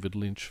a David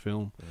Lynch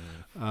film.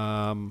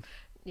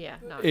 Yeah,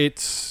 no.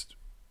 It's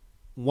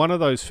one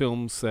of those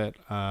films that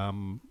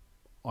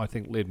I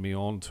think led me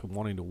on to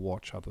wanting to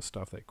watch other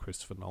stuff that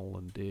Christopher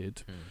Nolan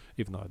did,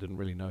 even though I didn't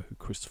really know who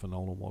Christopher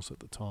Nolan was at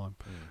the time.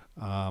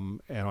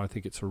 And I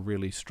think it's a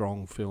really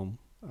strong film,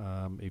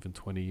 even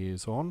 20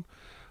 years on.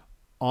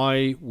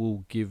 I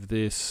will give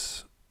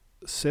this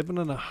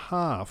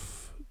 7.5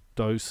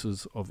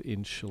 doses of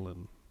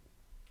insulin.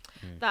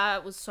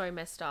 That was so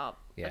messed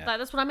up. Yeah.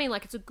 That's what I mean.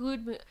 Like, it's a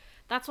good...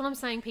 That's what I'm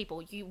saying,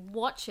 people. You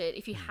watch it.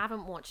 If you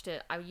haven't watched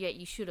it,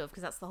 you should have,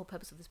 because that's the whole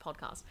purpose of this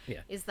podcast.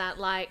 Yeah. Is that,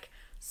 like...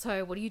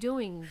 So, what are you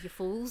doing, you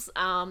fools?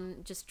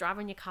 Just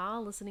driving your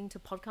car, listening to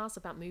podcasts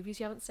about movies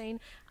you haven't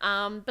seen.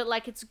 But,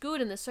 like, it's good,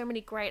 and there's so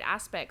many great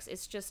aspects.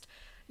 It's just...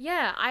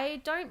 Yeah,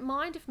 I don't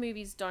mind if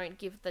movies don't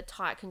give the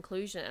tight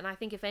conclusion. And I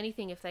think, if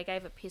anything, if they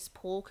gave a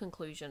piss-poor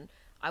conclusion...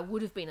 I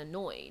would have been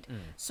annoyed.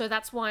 So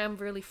that's why I'm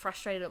really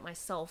frustrated at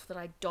myself that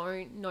I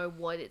don't know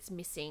what it's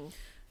missing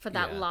for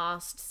that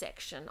last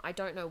section. I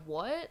don't know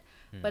what,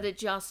 but it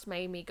just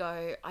made me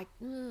go, I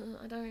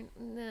don't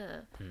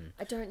know.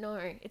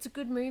 It's a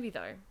good movie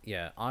though.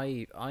 Yeah,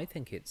 I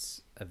think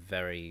it's a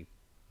very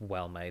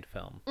well-made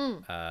film.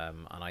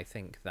 And I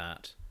think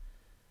that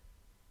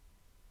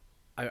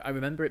I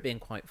remember it being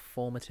quite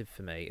formative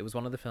for me. It was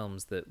one of the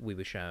films that we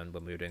were shown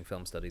when we were doing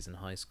film studies in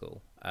high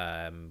school.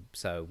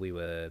 So we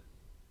were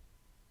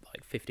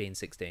like 15,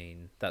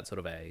 16, that sort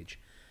of age.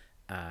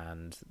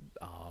 And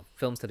our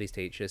film studies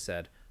teacher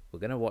said, we're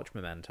going to watch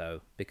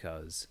Memento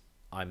because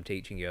I'm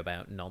teaching you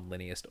about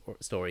non-linear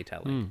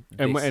storytelling.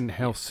 And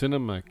how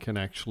cinema can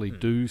actually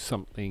do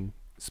something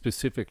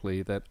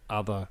specifically that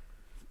other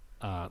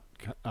art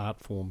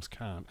forms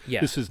can't. Yeah.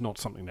 This is not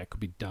something that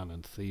could be done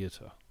in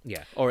theatre.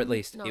 Yeah, or at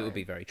least it would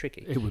be very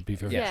tricky. It would be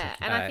very tricky. Yeah,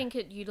 and I think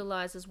it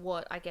utilises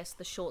what I guess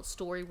the short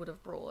story would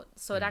have brought.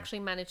 So it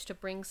actually managed to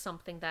bring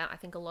something that I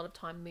think a lot of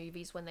time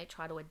movies, when they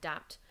try to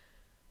adapt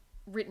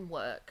written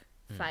work,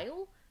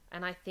 fail.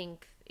 And I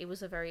think it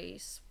was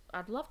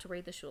I'd love to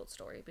read the short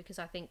story because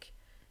I think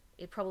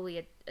it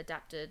probably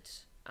adapted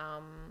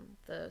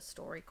the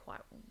story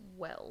quite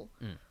well.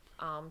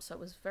 So it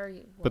was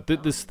very well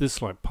done.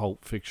 This like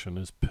Pulp Fiction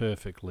is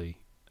perfectly...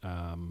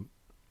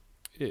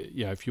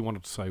 if you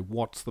wanted to say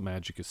what's the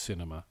magic of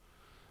cinema,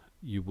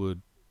 you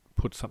would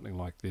put something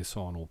like this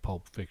on, or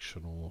Pulp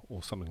Fiction,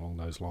 or something along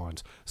those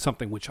lines.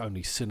 Something which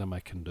only cinema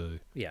can do.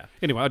 Yeah.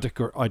 Anyway,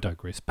 I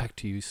digress. Back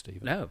to you,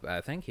 Stephen. No,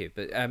 thank you.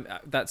 But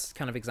that's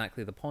kind of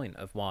exactly the point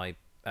of why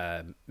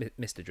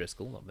Mr.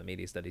 Driscoll, the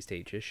media studies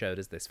teacher, showed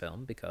us this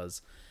film,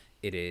 because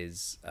it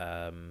is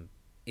a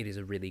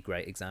really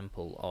great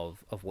example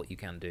of what you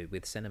can do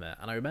with cinema.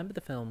 And I remember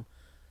the film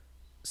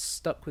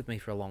stuck with me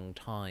for a long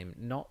time,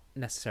 not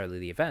necessarily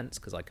the events,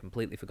 because I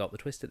completely forgot the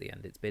twist at the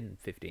end. It's been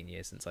 15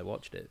 years since I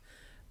watched it.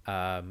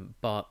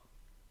 But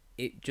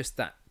it just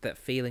that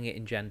feeling it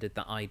engendered,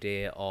 that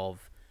idea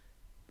of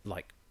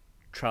like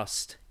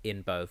trust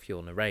in both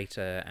your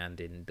narrator and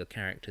in the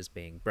characters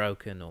being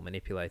broken or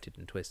manipulated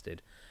and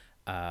twisted.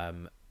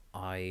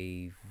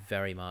 I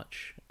very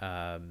much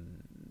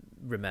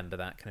remember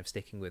that kind of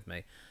sticking with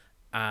me,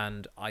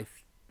 and I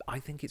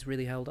think it's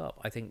really held up.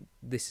 I think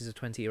this is a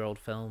 20-year-old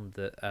film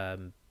that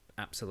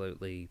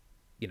absolutely,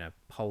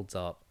 holds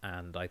up,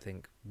 and I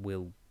think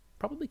will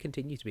probably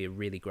continue to be a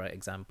really great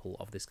example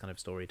of this kind of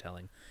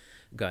storytelling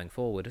going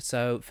forward.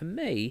 So for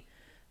me,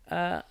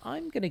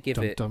 I'm going to give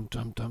it... Dum,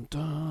 dum, dum,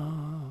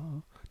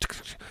 dum.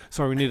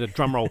 Sorry, we need a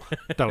drum roll.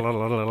 I'm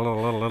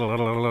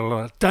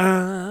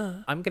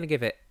going to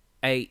give it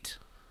 8.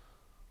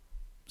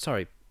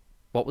 Sorry,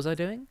 what was I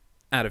doing?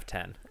 Out of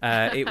 10.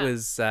 It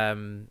was...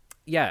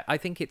 I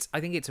think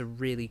it's a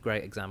really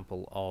great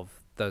example of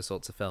those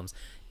sorts of films.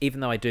 Even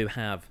though I do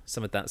have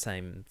some of that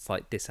same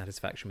slight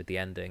dissatisfaction with the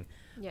ending,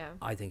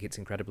 I think it's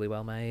incredibly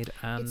well made,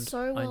 and it's so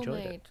I well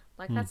enjoyed made. it.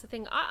 Like that's the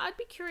thing. I'd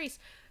be curious.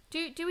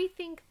 Do we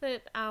think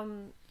that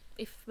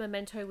if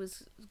Memento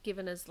was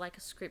given as like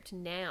a script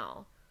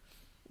now,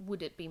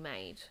 would it be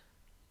made?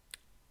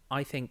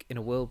 I think in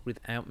a world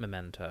without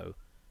Memento,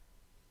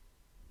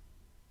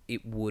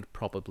 it would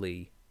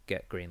probably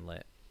get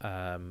greenlit.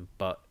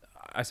 But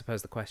I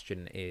suppose the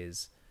question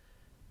is,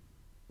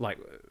 like,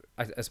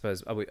 I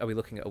suppose, are we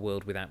looking at a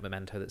world without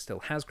Memento that still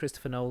has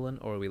Christopher Nolan,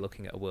 or are we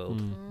looking at a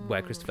world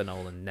where Christopher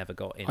Nolan never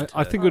got into...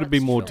 I think it would be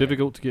that's more true.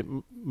 difficult to get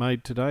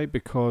made today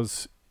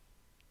because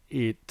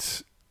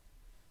it's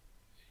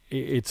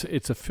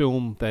a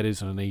film that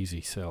isn't an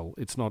easy sell.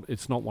 It's not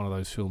one of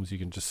those films you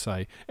can just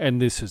say, and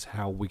this is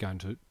how we're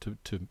going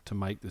to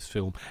make this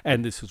film,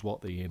 and this is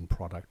what the end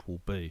product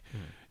will be.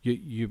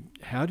 You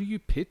how do you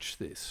pitch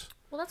this?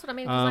 Well, that's what I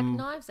mean. Because like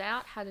Knives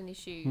Out had an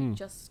issue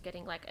just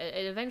getting like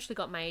it eventually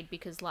got made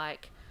because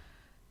like,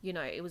 you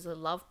know, it was a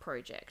love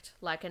project.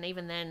 Like, and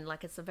even then,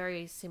 like it's a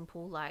very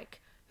simple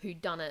like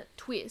whodunit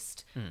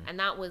twist, and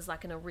that was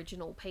like an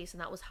original piece, and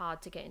that was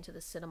hard to get into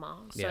the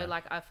cinema. So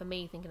like for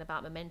me, thinking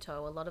about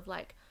Memento, a lot of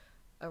like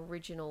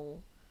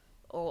original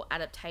or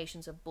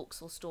adaptations of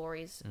books or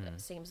stories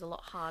seems a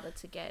lot harder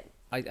to get.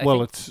 I think,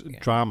 It's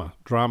drama.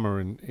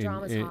 Drama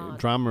Drama's hard.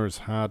 drama is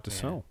hard to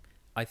sell.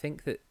 I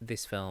think that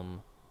this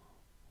film,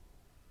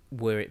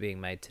 were it being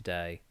made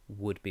today,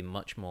 would be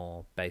much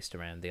more based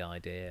around the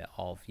idea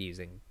of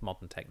using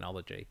modern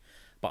technology.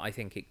 But I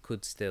think it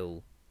could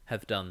still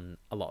have done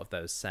a lot of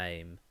those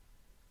same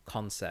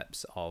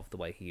concepts of the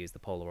way he used the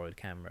Polaroid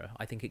camera.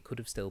 I think it could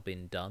have still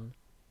been done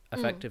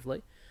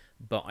effectively,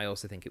 but I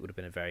also think it would have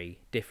been a very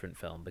different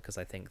film, because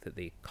I think that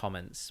the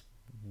comments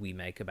we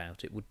make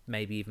about it would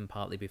maybe even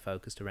partly be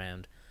focused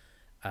around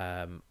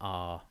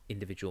our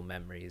individual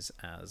memories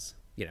as,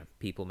 you know,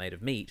 people made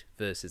of meat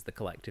versus the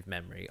collective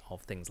memory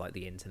of things like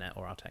the internet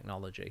or our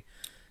technology.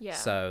 Yeah.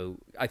 So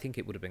I think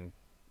it would have been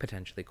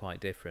potentially quite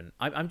different.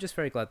 I'm just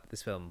very glad that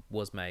this film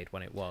was made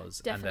when it was.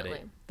 Definitely.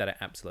 And that it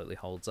absolutely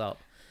holds up.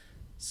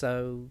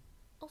 So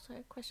Also,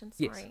 question.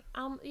 Yes. Sorry.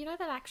 You know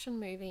that action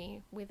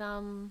movie with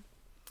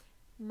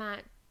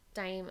Matt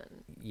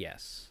Damon,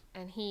 yes,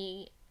 and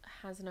he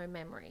has no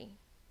memory.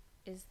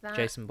 Is that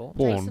Jason Bourne.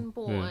 Jason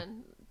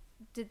Bourne.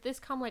 Did this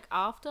come like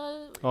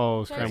after?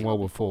 Oh, it came Jason well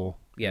or before.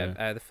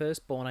 Yeah, the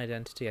first Bourne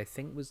Identity I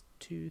think was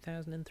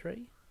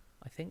 2003.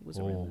 I think was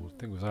around. I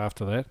think it was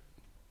after that.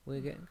 We're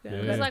getting.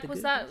 Yeah. Because like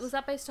was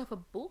that based off a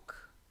book?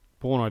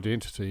 Born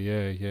Identity,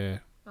 yeah.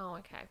 Oh,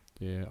 okay.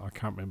 Yeah, I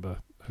can't remember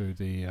who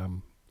the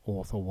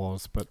author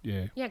was, but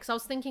yeah. Yeah, because I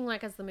was thinking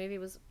like as the movie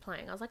was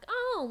playing, I was like,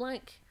 oh,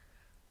 like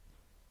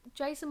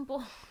Jason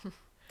Bourne.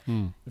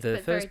 The But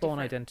very first Bourne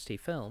different. Identity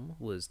film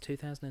was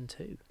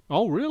 2002.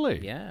 Oh,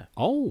 really? Yeah.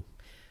 Oh,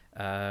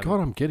 God,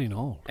 I'm getting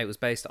old. It was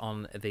based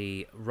on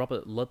the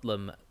Robert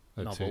Ludlum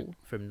That's novel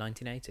from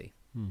 1980.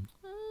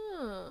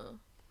 Oh,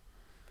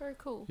 very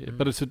cool. Yeah,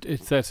 but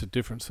that's a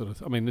different sort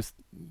of. I mean, this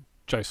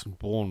Jason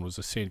Bourne was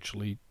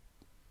essentially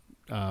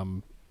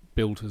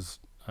built as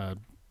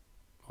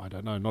I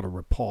don't know, not a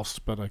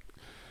riposte, but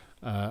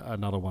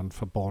another one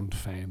for Bond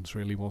fans,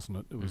 really, wasn't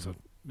it? It was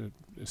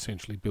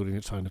essentially building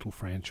its own little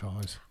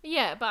franchise.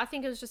 Yeah, but I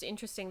think it was just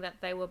interesting that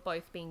they were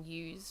both being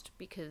used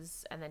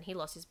because, and then he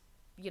lost his,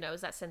 you know, it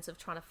was that sense of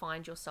trying to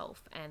find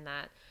yourself, and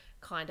that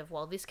kind of,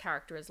 well, this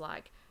character is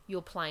like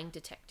you're playing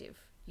detective.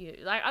 You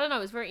like, I don't know.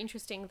 It was very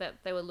interesting that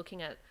they were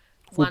looking at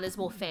one as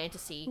more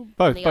fantasy.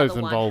 Both and the other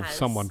one involve has,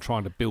 someone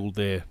trying to build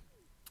their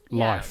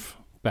life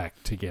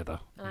back together.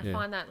 And I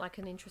find that like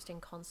an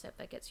interesting concept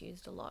that gets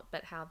used a lot,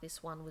 but how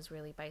this one was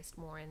really based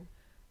more in,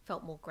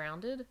 felt more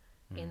grounded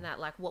in that,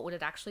 like, what would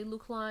it actually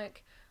look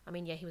like? I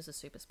mean, yeah, he was a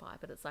super spy,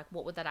 but it's like,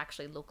 what would that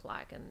actually look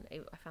like? And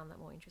I found that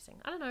more interesting.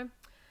 I don't know.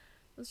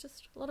 It was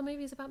just a lot of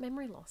movies about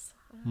memory loss.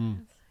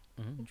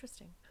 It's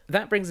interesting.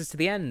 That brings us to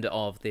the end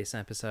of this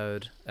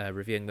episode,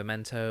 reviewing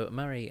Memento.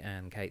 Murray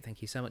and Kate,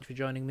 thank you so much for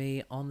joining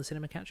me on the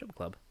Cinema Catch-Up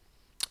Club.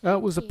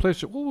 It was a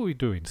pleasure. What were we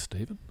doing,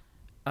 Stephen?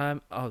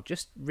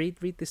 Just read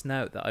this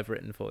note that I've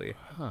written for you.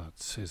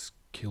 It says,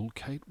 killed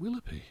Kate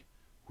Willoughby.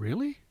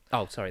 Really?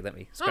 Oh, sorry, let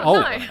me scratch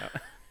Oh, that no. one out.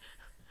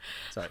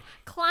 Sorry.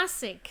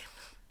 Classic.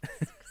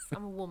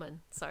 I'm a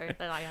woman, so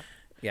that I have.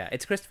 Yeah,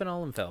 it's a Christopher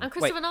Nolan film. I'm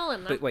Christopher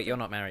Nolan. But wait, you're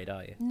not married,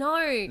 are you?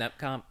 No. No,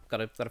 can't.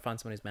 Gotta find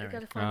someone who's married.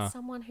 You've got to find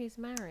someone who's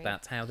married.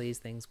 That's how these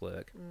things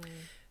work.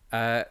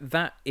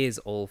 That is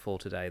all for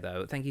today,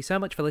 though. Thank you so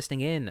much for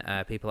listening in,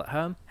 people at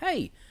home.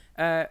 Hey,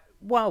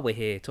 while we're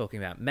here talking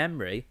about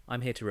memory,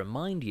 I'm here to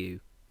remind you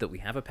that we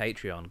have a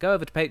Patreon. Go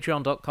over to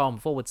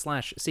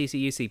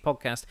patreon.com/CCUC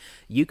podcast.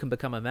 You can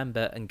become a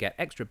member and get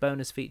extra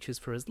bonus features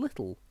for as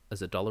little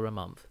as $1 a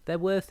month. They're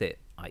worth it.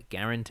 I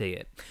guarantee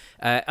it.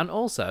 And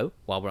also,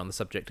 while we're on the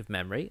subject of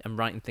memory and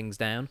writing things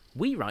down,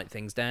 we write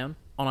things down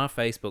on our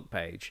Facebook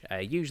page,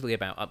 usually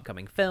about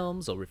upcoming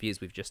films or reviews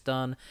we've just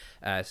done.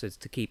 So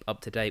to keep up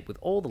to date with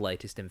all the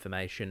latest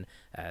information,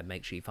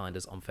 make sure you find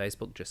us on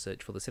Facebook. Just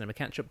search for the Cinema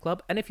Catch-Up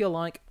Club. And if you're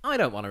like, I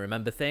don't want to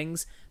remember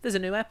things, there's a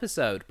new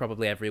episode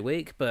probably every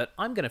week, but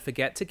I'm going to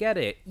forget to get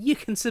it. You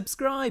can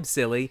subscribe,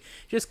 silly.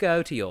 Just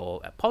go to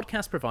your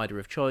podcast provider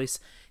of choice,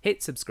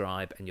 hit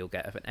subscribe, and you'll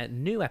get a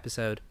new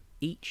episode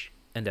each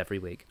and every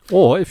week.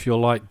 Or if you're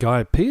like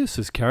Guy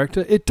Pearce's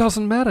character, it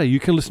doesn't matter. You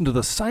can listen to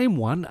the same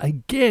one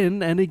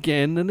again and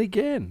again and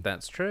again.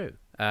 That's true.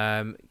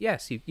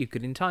 Yes, you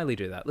could entirely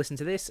do that. Listen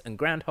to this and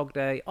Groundhog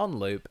Day on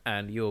loop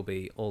and you'll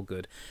be all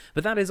good.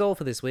 But that is all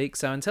for this week,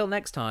 so until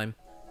next time,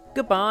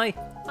 goodbye.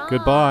 Bye.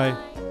 Goodbye.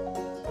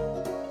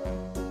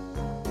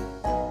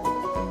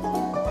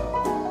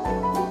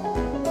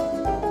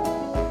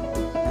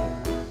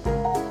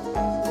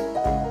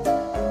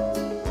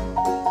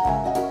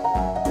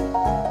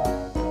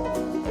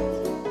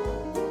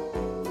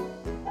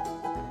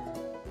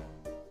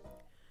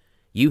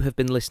 You have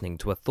been listening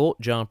to a Thought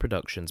Jar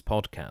Productions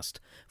podcast.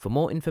 For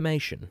more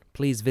information,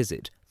 please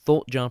visit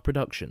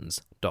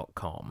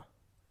thoughtjarproductions.com.